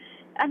 Now,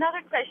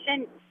 another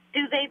question.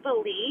 Do they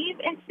believe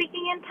in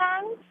speaking in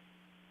tongues?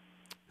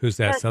 Who's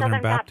that,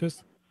 Southern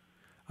Baptist?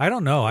 I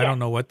don't know. Yes. I don't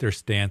know what their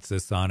stance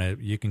is on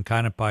it. You can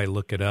kind of probably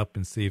look it up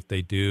and see if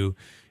they do,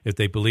 if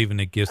they believe in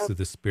the gifts of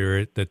the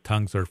Spirit, that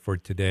tongues are for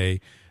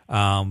today.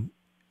 Not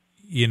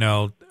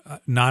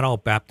all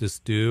Baptists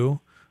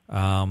do.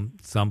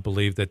 Some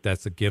believe that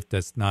that's a gift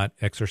that's not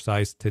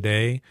exercised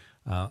today.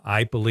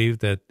 I believe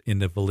that in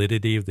the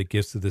validity of the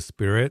gifts of the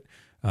Spirit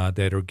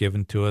that are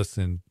given to us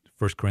in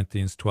 1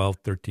 Corinthians 12,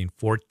 13,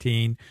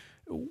 14.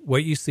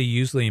 What you see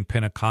usually in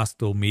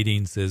Pentecostal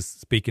meetings is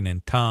speaking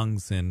in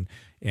tongues and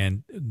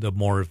the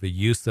more of the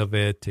use of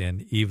it,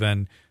 and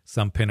even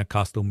some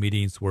Pentecostal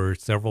meetings where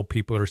several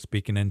people are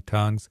speaking in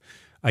tongues.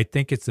 I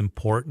think it's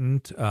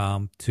important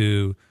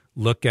to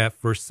look at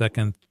 1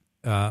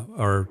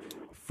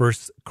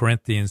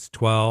 Corinthians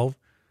 12,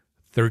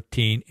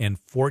 13 and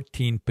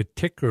 14,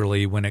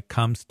 particularly when it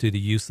comes to the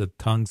use of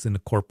tongues in the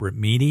corporate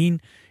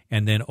meeting,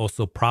 and then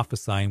also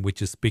prophesying,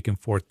 which is speaking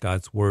forth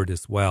God's word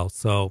as well.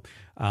 So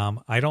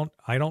I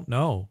don't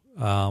know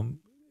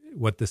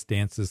what the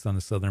stance is on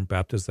the Southern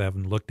Baptists. I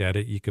haven't looked at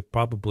it. You could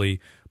probably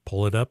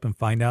pull it up and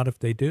find out if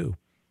they do.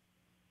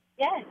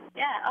 Yes,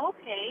 yeah,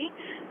 okay.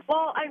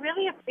 Well, I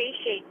really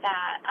appreciate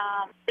that.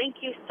 Thank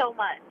you so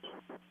much.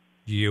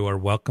 You are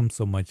welcome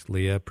so much,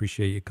 Leah.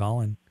 Appreciate you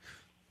calling.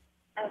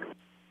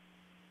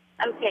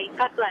 Okay,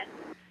 God bless.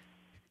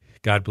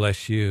 God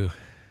bless you.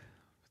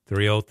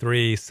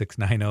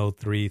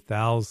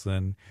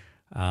 303-690-3000.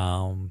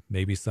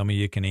 Maybe some of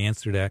you can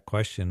answer that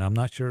question. I'm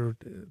not sure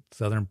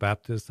Southern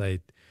Baptists,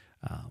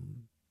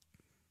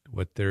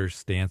 what their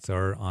stance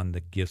are on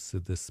the gifts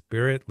of the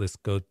Spirit. Let's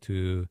go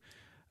to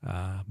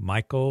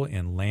Michael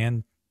in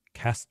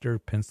Lancaster,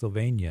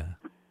 Pennsylvania.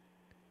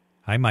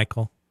 Hi,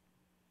 Michael.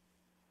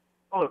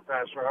 Hello,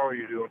 Pastor. How are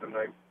you doing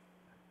tonight?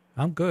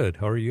 I'm good.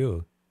 How are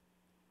you?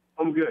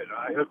 I'm good.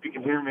 I hope you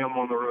can hear me. I'm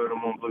on the road.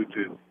 I'm on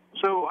Bluetooth.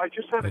 So I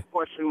just had a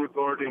question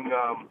regarding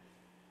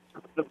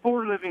the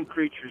four living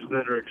creatures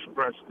that are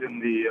expressed in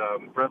the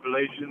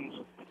Revelations.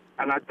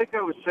 And I think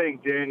I was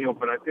saying Daniel,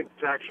 but I think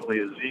it's actually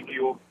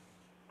Ezekiel.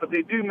 But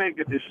they do make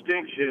a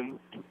distinction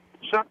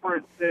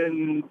separate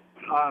than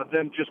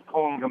them just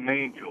calling them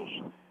angels.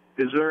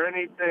 Is there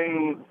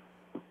anything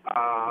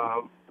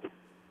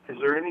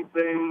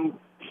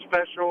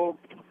special?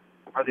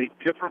 Are they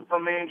different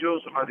from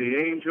angels? Are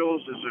they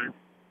angels?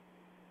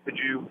 Could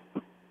you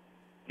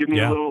give me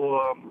a little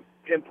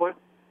input?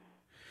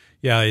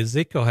 Yeah,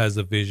 Ezekiel has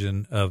a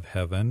vision of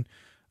heaven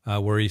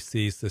where he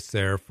sees the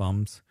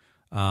seraphims,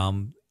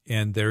 and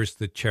there's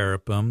the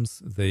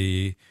cherubims,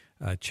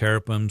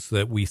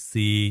 that we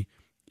see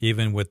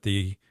even with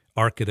the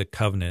Ark of the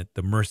Covenant,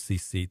 the mercy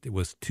seat. It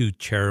was two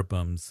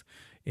cherubims,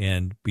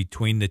 and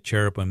between the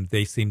cherubim,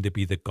 they seem to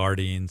be the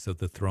guardians of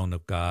the throne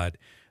of God.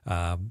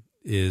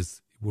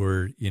 Is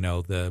where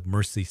the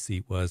mercy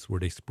seat was, where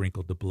they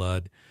sprinkled the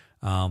blood.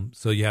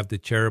 So you have the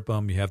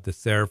cherubim, you have the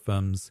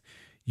seraphims,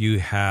 you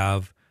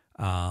have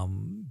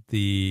some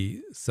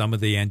of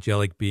the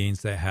angelic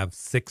beings that have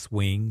 6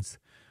 wings.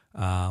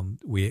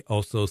 We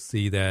also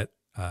see that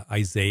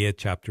Isaiah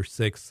chapter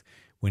 6,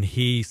 when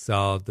he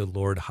saw the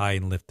Lord high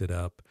and lifted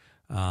up,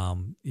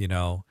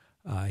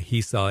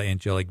 he saw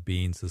angelic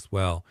beings as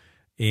well.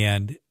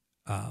 And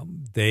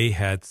they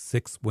had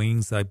 6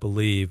 wings, I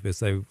believe,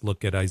 as I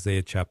look at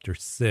Isaiah chapter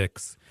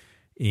 6,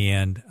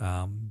 and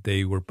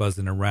they were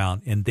buzzing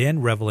around. And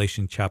then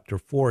Revelation chapter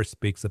 4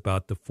 speaks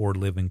about the 4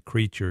 living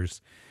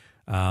creatures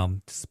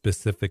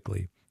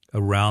specifically.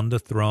 Around the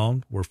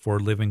throne were 4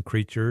 living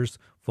creatures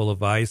full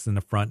of eyes in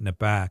the front and the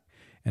back.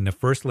 And the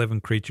first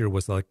living creature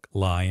was like a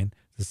lion,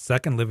 the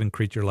second living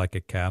creature like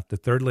a calf, the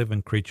third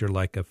living creature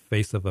like a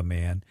face of a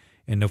man,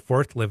 and the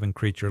fourth living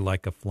creature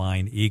like a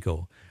flying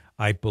eagle.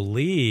 I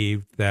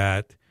believe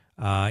that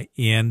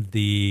in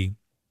the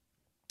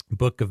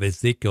book of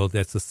Ezekiel,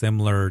 that's a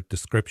similar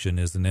description,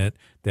 isn't it,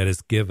 that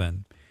is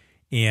given.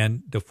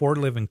 And the 4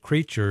 living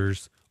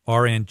creatures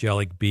are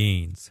angelic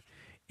beings.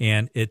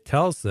 And it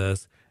tells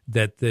us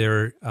that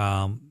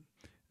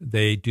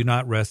they do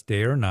not rest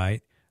day or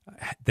night.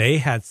 They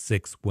had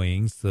 6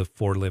 wings, the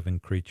 4 living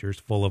creatures,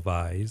 full of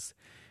eyes,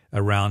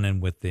 around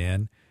and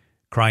within,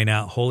 crying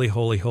out, "Holy,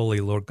 holy, holy,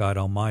 Lord God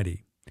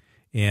Almighty."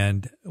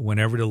 And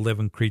whenever the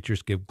living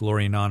creatures give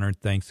glory and honor and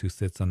thanks, who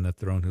sits on the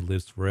throne, who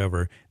lives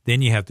forever,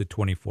 then you have the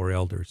 24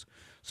 elders.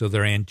 So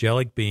they're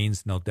angelic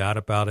beings, no doubt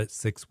about it,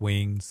 6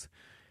 wings.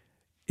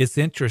 It's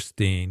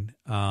interesting,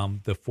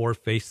 the 4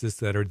 faces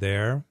that are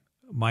there,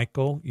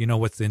 Michael. You know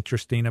what's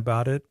interesting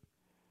about it?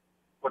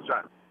 What's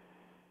that?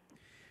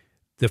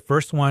 The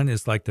first one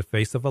is like the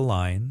face of a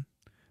lion,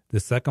 the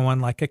second one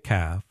like a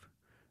calf,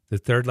 the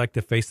third like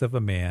the face of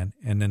a man,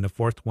 and then the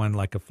fourth one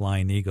like a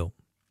flying eagle.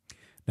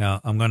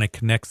 Now, I'm going to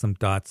connect some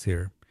dots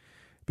here,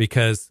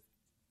 because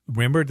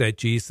remember that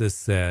Jesus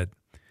said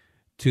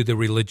to the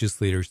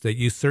religious leaders that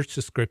you search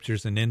the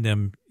scriptures and in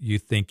them you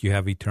think you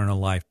have eternal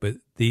life, but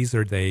these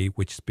are they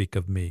which speak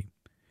of me.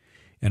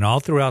 And all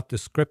throughout the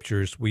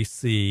scriptures, we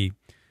see,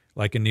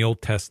 like in the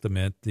Old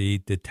Testament, the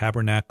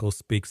tabernacle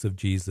speaks of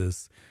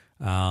Jesus.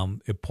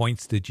 It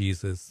points to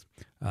Jesus.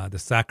 The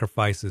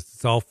sacrifices,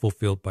 it's all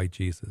fulfilled by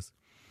Jesus.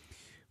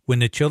 When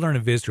the children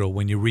of Israel,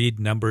 when you read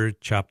Numbers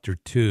chapter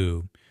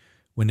 2,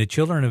 when the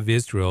children of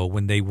Israel,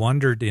 when they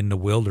wandered in the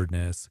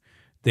wilderness,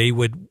 they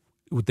would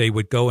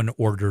go in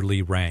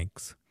orderly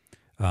ranks.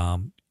 A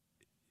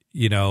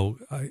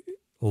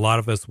lot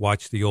of us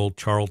watched the old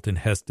Charlton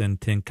Heston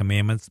 10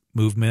 Commandments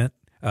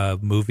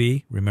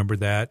movie. Remember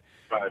that?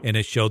 Right. And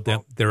it showed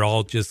them they're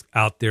all just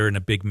out there in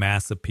a big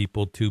mass of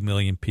people, 2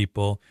 million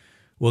people.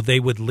 Well, they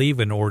would leave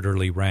in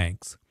orderly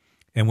ranks.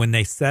 And when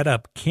they set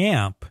up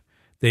camp,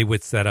 they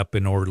would set up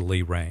in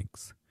orderly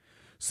ranks.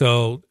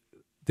 So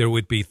there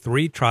would be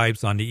 3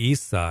 tribes on the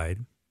east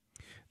side.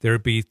 There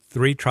would be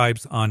 3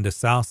 tribes on the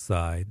south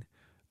side,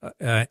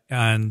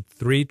 and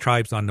 3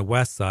 tribes on the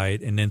west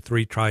side, and then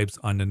 3 tribes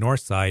on the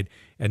north side.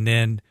 And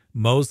then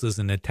Moses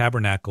and the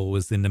tabernacle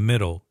was in the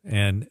middle,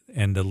 and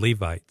the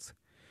Levites.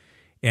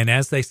 And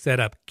as they set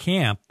up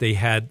camp, they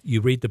had,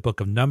 you read the book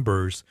of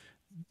Numbers,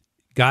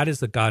 God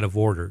is a God of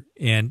order,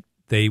 and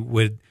they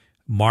would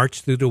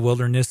march through the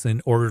wilderness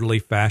in orderly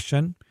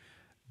fashion.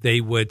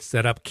 They would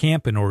set up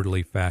camp in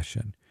orderly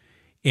fashion,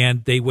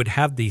 and they would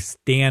have these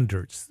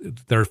standards,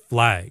 their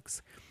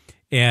flags.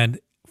 And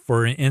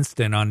for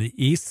instance, on the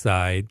east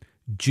side,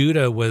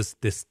 Judah was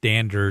the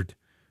standard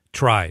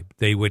tribe.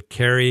 They would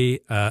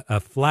carry a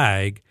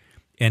flag,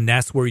 and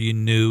that's where you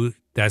knew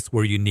that's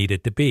where you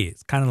needed to be.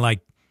 It's kind of like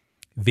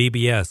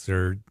VBS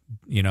or,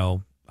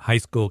 high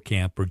school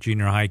camp or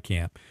junior high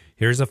camp.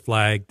 Here's a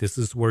flag. This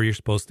is where you're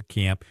supposed to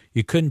camp.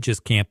 You couldn't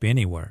just camp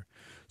anywhere.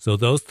 So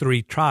those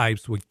three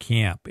tribes would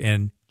camp,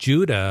 and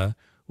Judah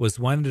was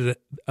one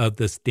of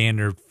the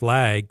standard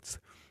flags,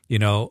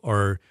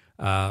 or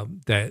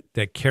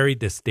that carried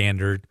the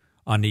standard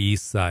on the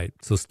east side.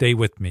 So stay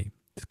with me,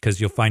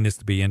 because you'll find this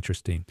to be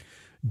interesting.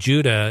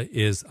 Judah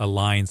is a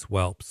lion's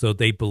whelp. So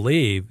they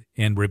believe,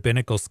 and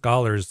rabbinical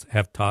scholars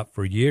have taught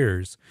for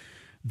years,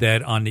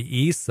 that on the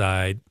east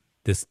side,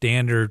 the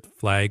standard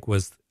flag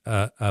was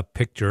a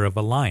picture of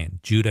a lion.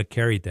 Judah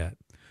carried that.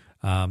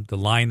 The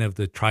lion of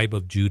the tribe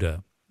of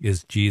Judah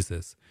is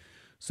Jesus.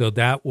 So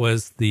that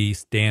was the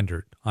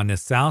standard. On the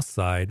south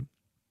side,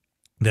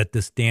 that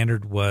the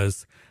standard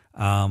was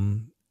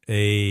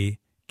a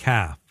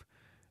calf.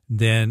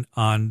 Then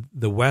on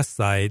the west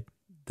side,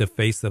 the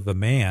face of a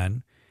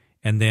man,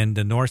 and then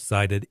the north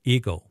side, an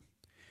eagle.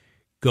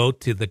 You go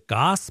to the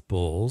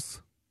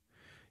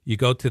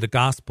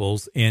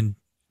Gospels, and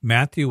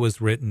Matthew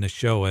was written to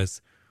show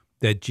us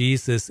that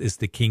Jesus is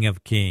the King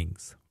of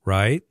Kings,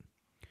 right?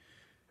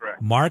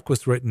 Correct. Mark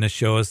was written to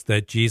show us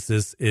that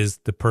Jesus is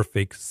the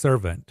perfect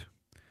servant.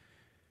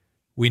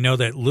 We know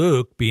that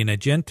Luke, being a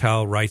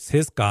Gentile, writes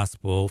his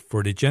gospel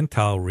for the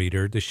Gentile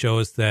reader to show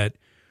us that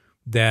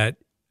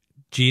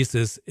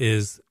Jesus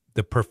is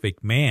the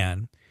perfect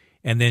man.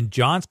 And then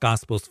John's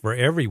gospel is for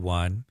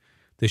everyone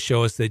to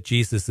show us that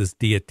Jesus is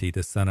deity,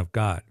 the Son of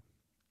God.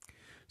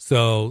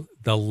 So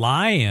the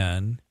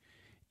lion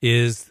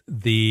is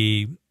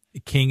the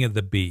king of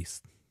the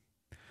beast.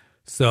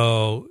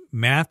 So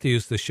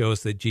Matthew's to show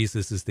us that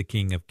Jesus is the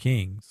King of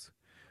Kings.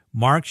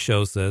 Mark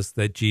shows us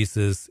that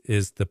Jesus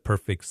is the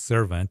perfect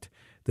servant.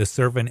 The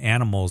servant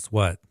animal is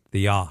what?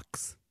 The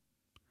ox.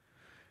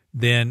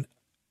 Then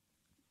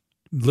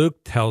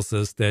Luke tells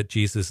us that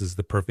Jesus is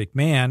the perfect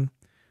man.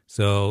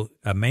 So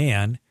a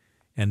man,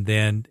 and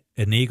then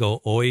an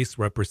eagle always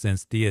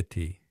represents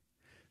deity.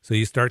 So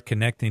you start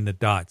connecting the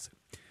dots.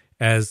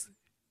 As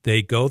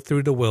they go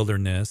through the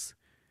wilderness,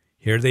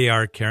 here they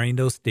are carrying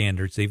those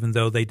standards, even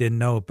though they didn't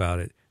know about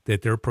it,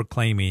 that they're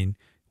proclaiming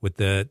with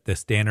the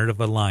standard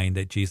of a lion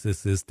that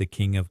Jesus is the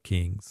King of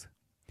Kings.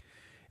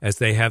 As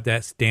they have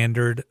that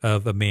standard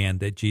of a man,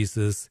 that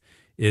Jesus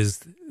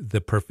is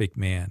the perfect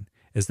man.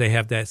 As they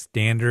have that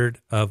standard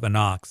of an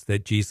ox,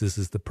 that Jesus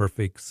is the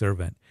perfect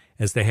servant.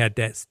 As they had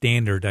that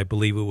standard, I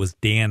believe it was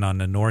Dan on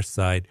the north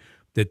side,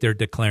 that they're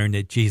declaring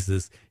that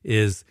Jesus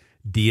is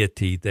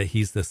deity, that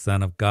he's the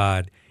Son of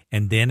God.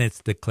 And then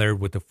it's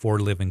declared with the four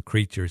living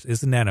creatures.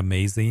 Isn't that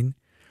amazing?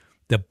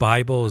 The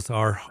Bible is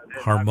our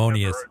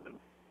harmonious.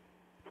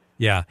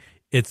 Yeah,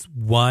 it's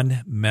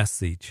one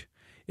message.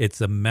 It's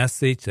a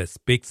message that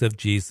speaks of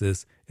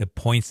Jesus. It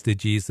points to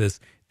Jesus.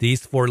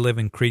 These four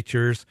living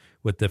creatures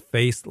with the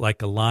face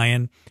like a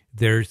lion,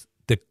 they're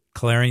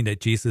declaring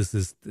that Jesus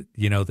is,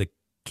 the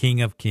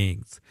King of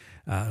Kings.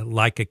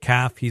 Like a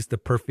calf, he's the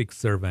perfect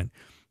servant.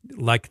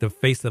 Like the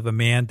face of a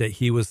man, that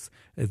he was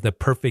the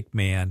perfect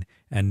man.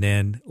 And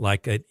then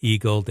like an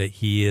eagle, that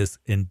he is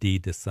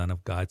indeed the Son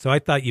of God. So I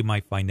thought you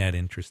might find that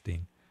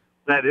interesting.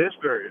 That is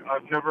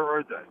I've never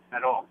heard that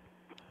at all.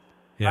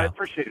 Yeah. I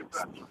appreciate it,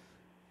 Pastor.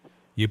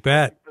 You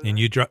bet. And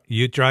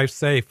you drive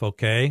safe,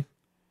 okay?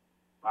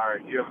 All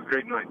right. You have a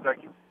great night.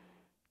 Thank you.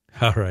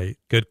 All right.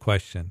 Good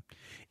question.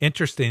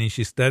 Interesting. As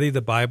you study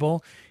the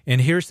Bible,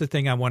 and here's the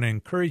thing I want to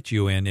encourage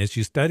you in, as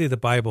you study the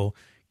Bible,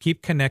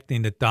 keep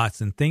connecting the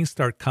dots and things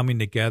start coming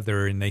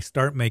together and they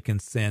start making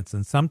sense.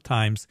 And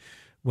sometimes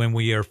when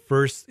we are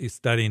first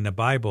studying the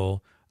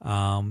Bible,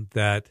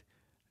 that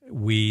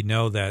we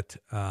know that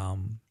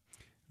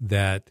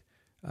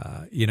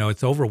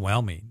it's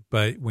overwhelming.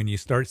 But when you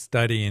start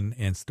studying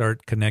and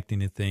start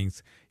connecting to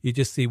things, you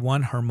just see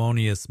one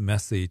harmonious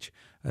message.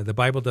 The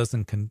Bible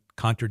doesn't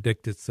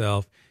contradict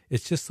itself.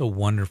 It's just so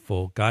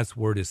wonderful. God's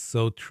word is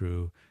so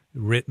true,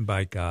 written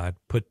by God,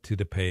 put to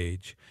the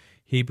page.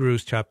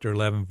 Hebrews chapter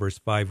 11, verse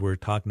 5, we're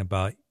talking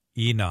about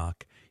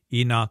Enoch.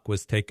 Enoch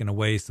was taken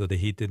away so that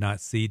he did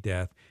not see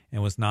death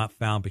and was not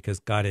found because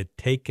God had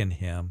taken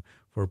him.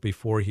 For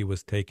before he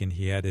was taken,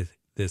 he had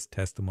this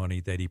testimony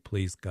that he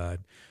pleased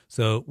God.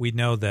 So we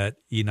know that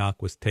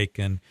Enoch was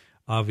taken.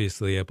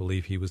 Obviously, I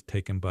believe he was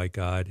taken by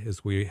God,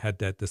 as we had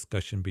that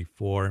discussion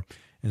before.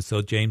 And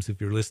so, James,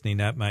 if you're listening,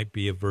 that might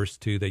be a verse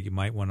 2 that you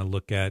might want to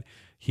look at,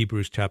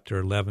 Hebrews chapter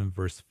 11,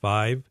 verse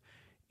 5.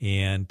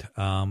 And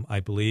I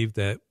believe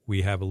that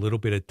we have a little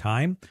bit of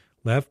time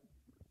left.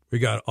 We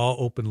got all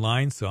open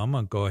lines, so I'm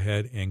going to go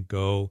ahead and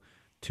go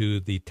to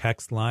the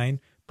text line.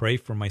 Pray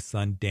for my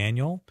son,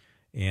 Daniel.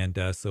 And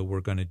so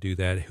we're going to do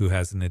that, who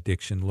has an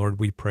addiction. Lord,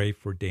 we pray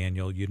for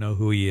Daniel. You know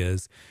who he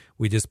is.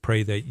 We just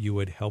pray that you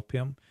would help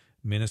him,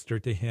 minister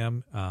to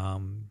him.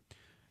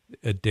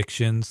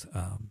 Addictions,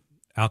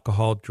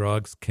 alcohol,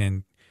 drugs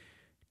can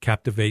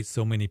captivate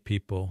so many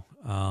people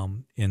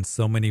in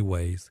so many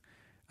ways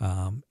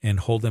and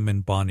hold them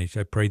in bondage.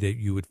 I pray that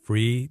you would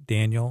free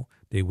Daniel,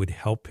 they would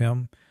help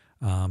him,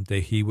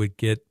 that he would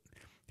get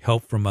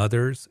help from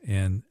others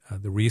and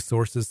the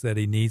resources that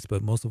he needs.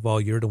 But most of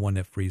all, you're the one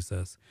that frees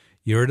us.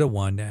 You're the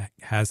one that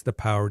has the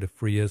power to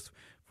free us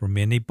from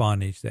any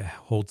bondage that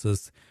holds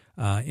us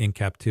in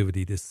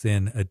captivity to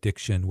sin,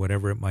 addiction,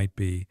 whatever it might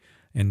be.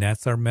 And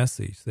that's our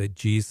message, that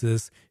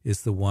Jesus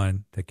is the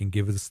one that can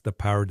give us the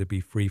power to be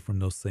free from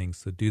those things.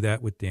 So do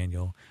that with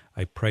Daniel.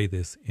 I pray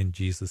this in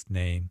Jesus'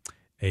 name.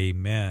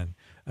 Amen.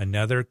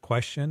 Another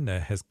question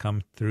that has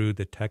come through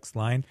the text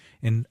line,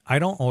 and I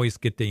don't always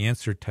get to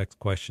answer text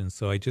questions,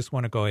 so I just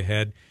want to go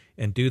ahead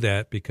and do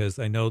that because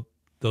I know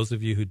those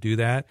of you who do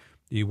that,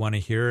 you want to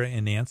hear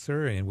an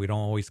answer, and we don't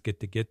always get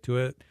to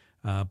it,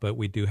 but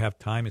we do have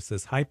time. It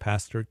says, "Hi,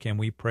 Pastor, can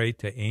we pray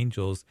to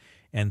angels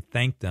and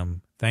thank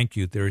them?" Thank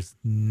you. There's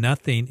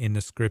nothing in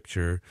the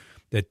scripture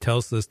that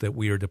tells us that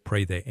we are to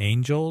pray to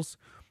angels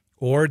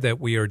or that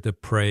we are to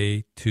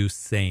pray to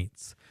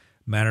saints.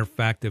 Matter of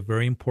fact, a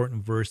very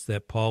important verse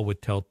that Paul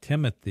would tell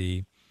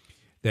Timothy,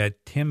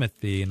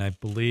 and I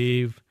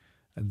believe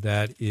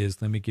that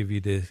is, let me give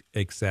you the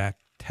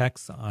exact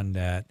text on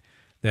that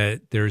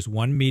there's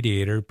one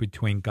mediator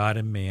between God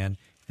and man,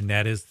 and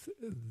that is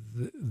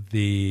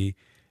the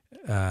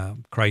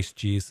Christ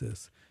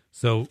Jesus.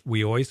 So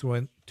we always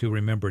want to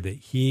remember that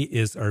he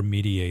is our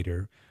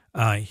mediator.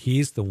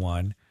 He's the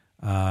one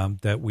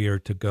that we are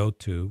to go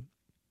to,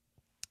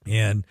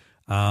 and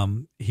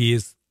he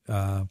is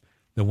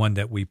the one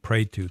that we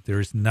pray to.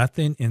 There's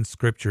nothing in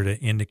Scripture that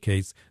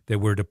indicates that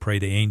we're to pray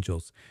to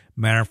angels.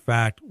 Matter of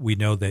fact, we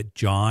know that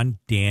John,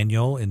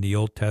 Daniel in the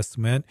Old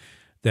Testament,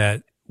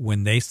 that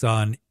when they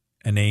saw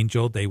an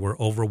angel, they were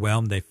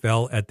overwhelmed. They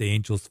fell at the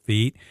angel's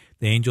feet.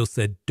 The angel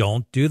said,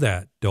 "Don't do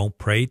that. Don't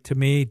pray to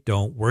me.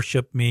 Don't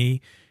worship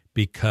me,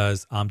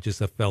 because I'm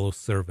just a fellow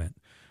servant."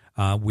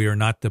 We are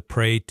not to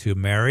pray to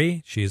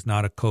Mary. She is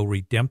not a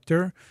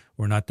co-redemptor.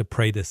 We're not to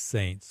pray to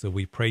saints. So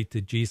we pray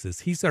to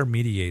Jesus. He's our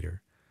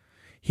mediator.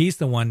 He's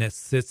the one that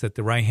sits at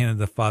the right hand of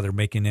the Father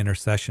making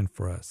intercession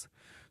for us.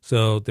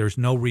 So there's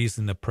no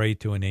reason to pray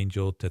to an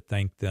angel to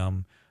thank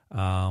them.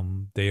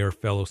 They are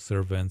fellow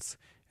servants,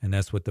 and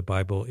that's what the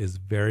Bible is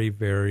very,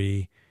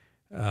 very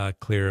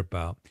clear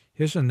about.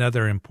 Here's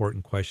another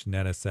important question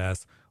that is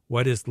asked.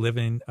 What is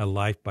living a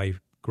life by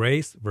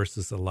grace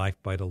versus a life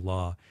by the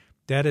law?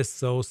 That is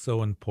so,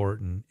 so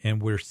important.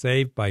 And we're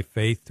saved by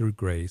faith through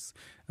grace,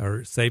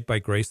 or saved by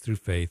grace through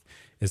faith.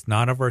 It's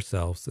not of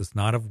ourselves. It's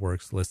not of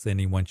works, lest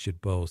anyone should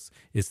boast.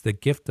 It's the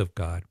gift of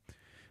God.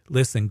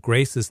 Listen,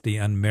 grace is the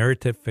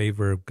unmerited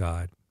favor of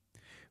God.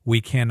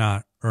 We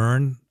cannot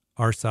earn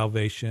our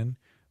salvation.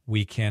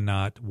 We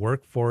cannot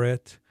work for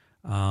it.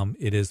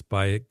 It is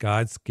by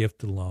God's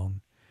gift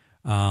alone.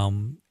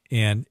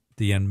 And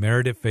the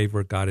unmerited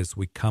favor of God is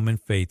we come in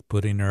faith,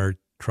 putting our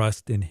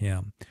trust in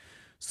him.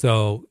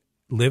 So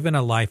living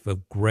a life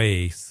of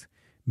grace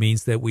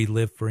means that we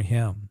live for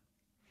him.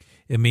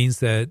 It means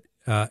that,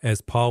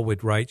 as Paul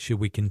would write, should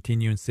we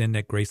continue in sin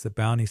that grace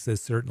abound? He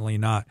says, certainly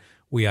not.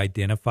 We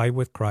identify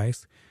with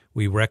Christ.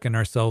 We reckon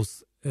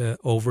ourselves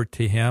over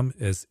to him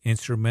as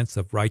instruments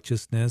of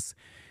righteousness.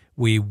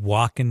 We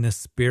walk in the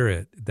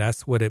Spirit.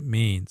 That's what it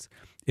means.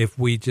 If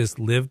we just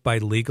live by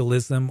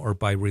legalism or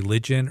by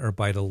religion or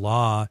by the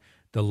law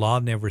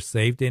never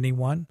saved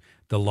anyone.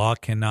 The law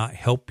cannot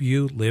help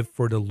you live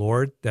for the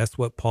Lord. That's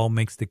what Paul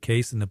makes the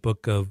case in the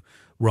book of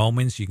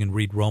Romans. You can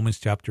read Romans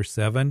chapter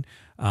 7.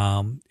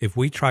 If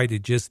we try to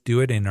just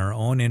do it in our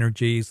own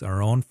energies,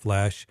 our own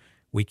flesh,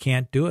 we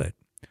can't do it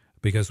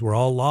because we're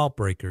all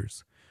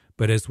lawbreakers.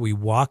 But as we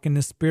walk in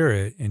the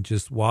Spirit and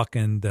just walk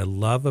in the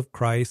love of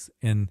Christ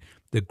and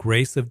the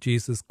grace of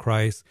Jesus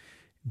Christ,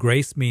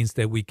 grace means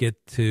that we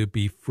get to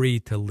be free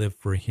to live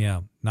for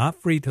him.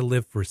 Not free to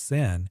live for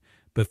sin,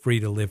 but free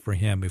to live for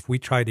him. If we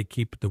try to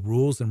keep the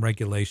rules and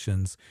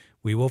regulations,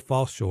 we will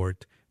fall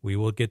short, we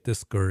will get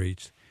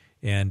discouraged,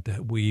 and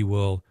we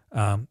will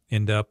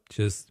end up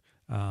just,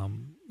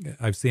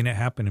 I've seen it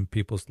happen in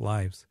people's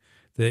lives.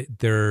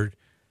 Their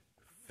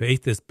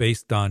faith is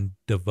based on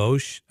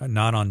devotion,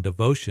 not on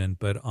devotion,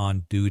 but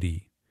on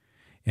duty.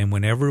 And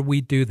whenever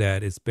we do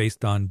that, it's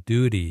based on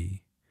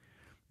duty,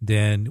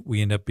 then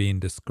we end up being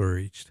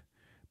discouraged.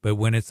 But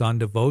when it's on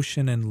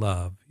devotion and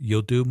love,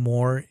 you'll do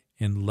more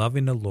in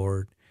loving the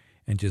Lord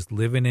and just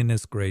living in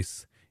his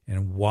grace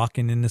and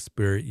walking in the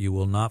Spirit. You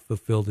will not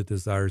fulfill the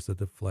desires of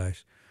the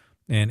flesh.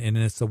 And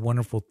it's a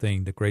wonderful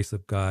thing, the grace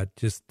of God,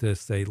 just to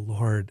say,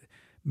 Lord,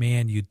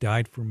 man, you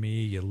died for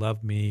me. You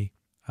love me.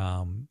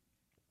 I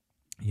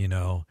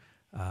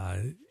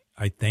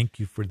thank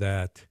you for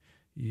that.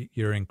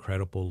 You're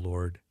incredible,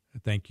 Lord.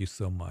 Thank you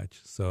so much.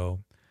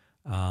 So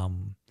I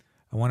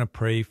want to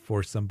pray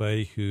for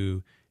somebody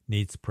who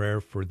needs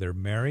prayer for their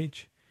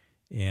marriage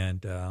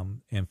and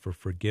for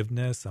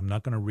forgiveness. I'm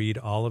not going to read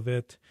all of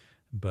it,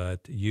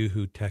 but you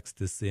who text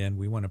this in,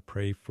 we want to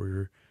pray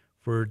for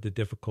the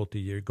difficulty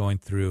you're going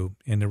through.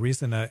 And the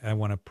reason I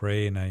want to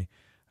pray and I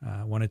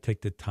want to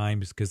take the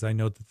time is because I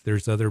know that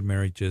there's other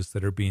marriages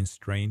that are being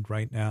strained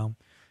right now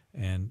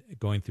and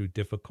going through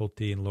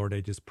difficulty. And Lord, I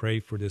just pray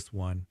for this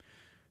one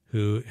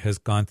who has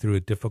gone through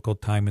a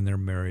difficult time in their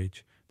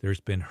marriage.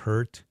 There's been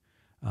hurt.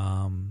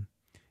 And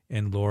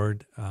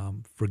Lord,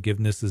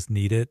 forgiveness is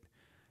needed.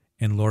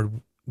 And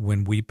Lord,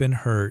 when we've been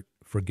hurt,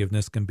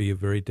 forgiveness can be a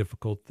very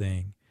difficult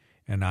thing.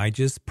 And I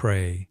just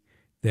pray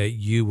that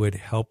you would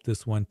help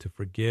this one to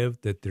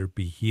forgive, that there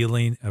be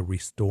healing, a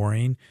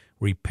restoring,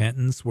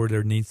 repentance where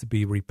there needs to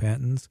be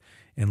repentance.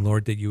 And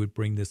Lord, that you would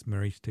bring this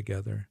marriage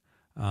together.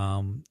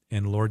 And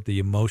Lord, the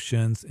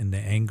emotions and the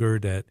anger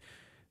that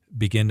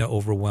begin to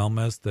overwhelm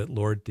us, that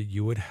Lord, that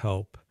you would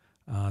help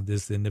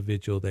this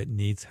individual that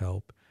needs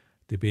help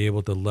to be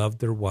able to love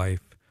their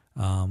wife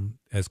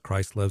as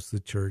Christ loves the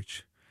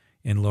church.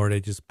 And Lord, I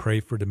just pray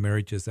for the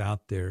marriages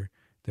out there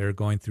that are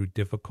going through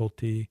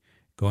difficulty,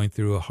 going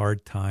through a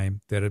hard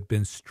time, that have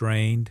been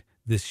strained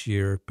this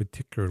year,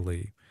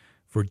 particularly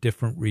for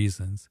different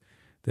reasons,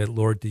 that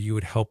Lord, that you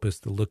would help us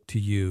to look to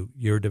you.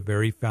 You're the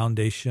very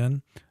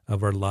foundation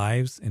of our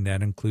lives, and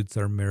that includes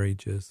our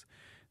marriages,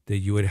 that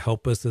you would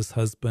help us as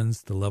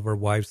husbands to love our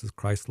wives as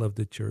Christ loved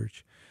the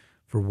church,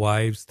 for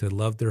wives to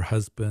love their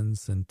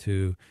husbands and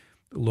to,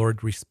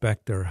 Lord,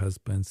 respect our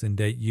husbands, and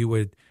that you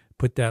would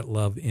put that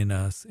love in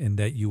us and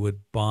that you would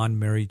bond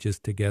marriages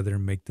together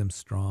and make them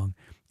strong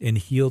and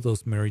heal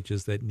those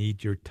marriages that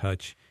need your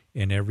touch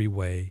in every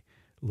way.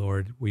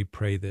 Lord, we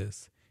pray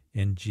this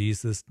in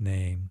Jesus'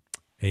 name.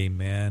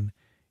 Amen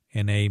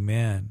and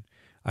amen.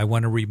 I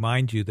want to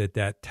remind you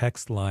that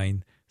text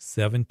line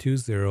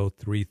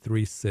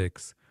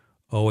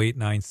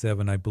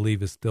 720-336-0897, I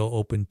believe, is still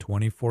open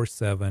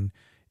 24/7.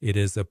 It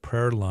is a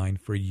prayer line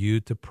for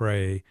you to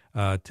pray,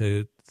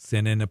 to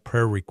send in a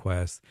prayer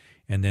request,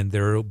 and then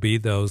there will be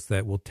those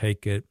that will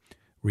take it,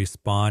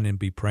 respond, and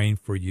be praying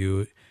for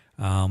you.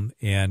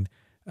 And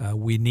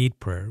we need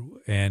prayer,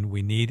 and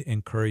we need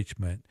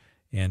encouragement.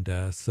 And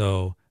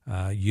so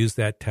use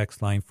that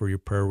text line for your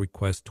prayer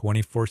request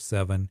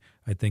 24/7.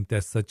 I think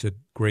that's such a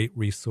great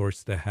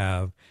resource to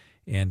have.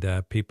 And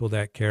people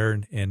that care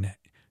and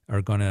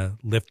are going to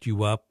lift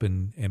you up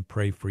and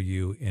pray for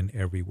you in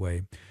every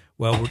way.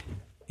 Well, we're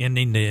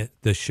ending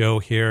the show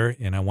here,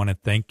 and I want to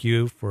thank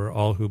you for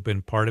all who've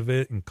been part of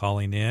it and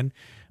calling in.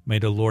 May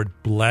the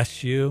Lord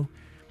bless you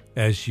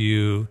as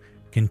you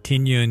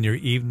continue in your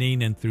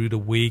evening and through the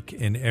week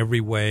in every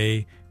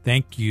way.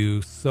 Thank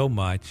you so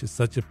much. It's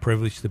such a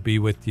privilege to be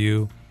with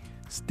you.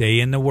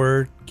 Stay in the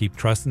Word, keep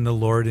trusting the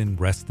Lord, and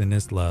rest in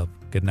His love.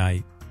 Good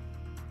night.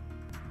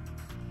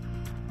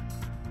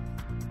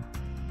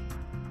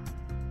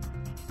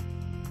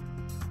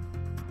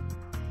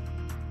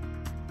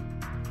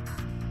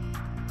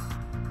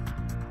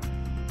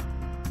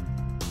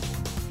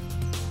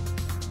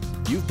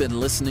 You've been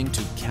listening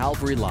to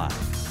Calvary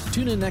Live.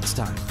 Tune in next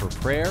time for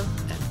prayer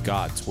and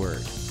God's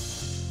Word.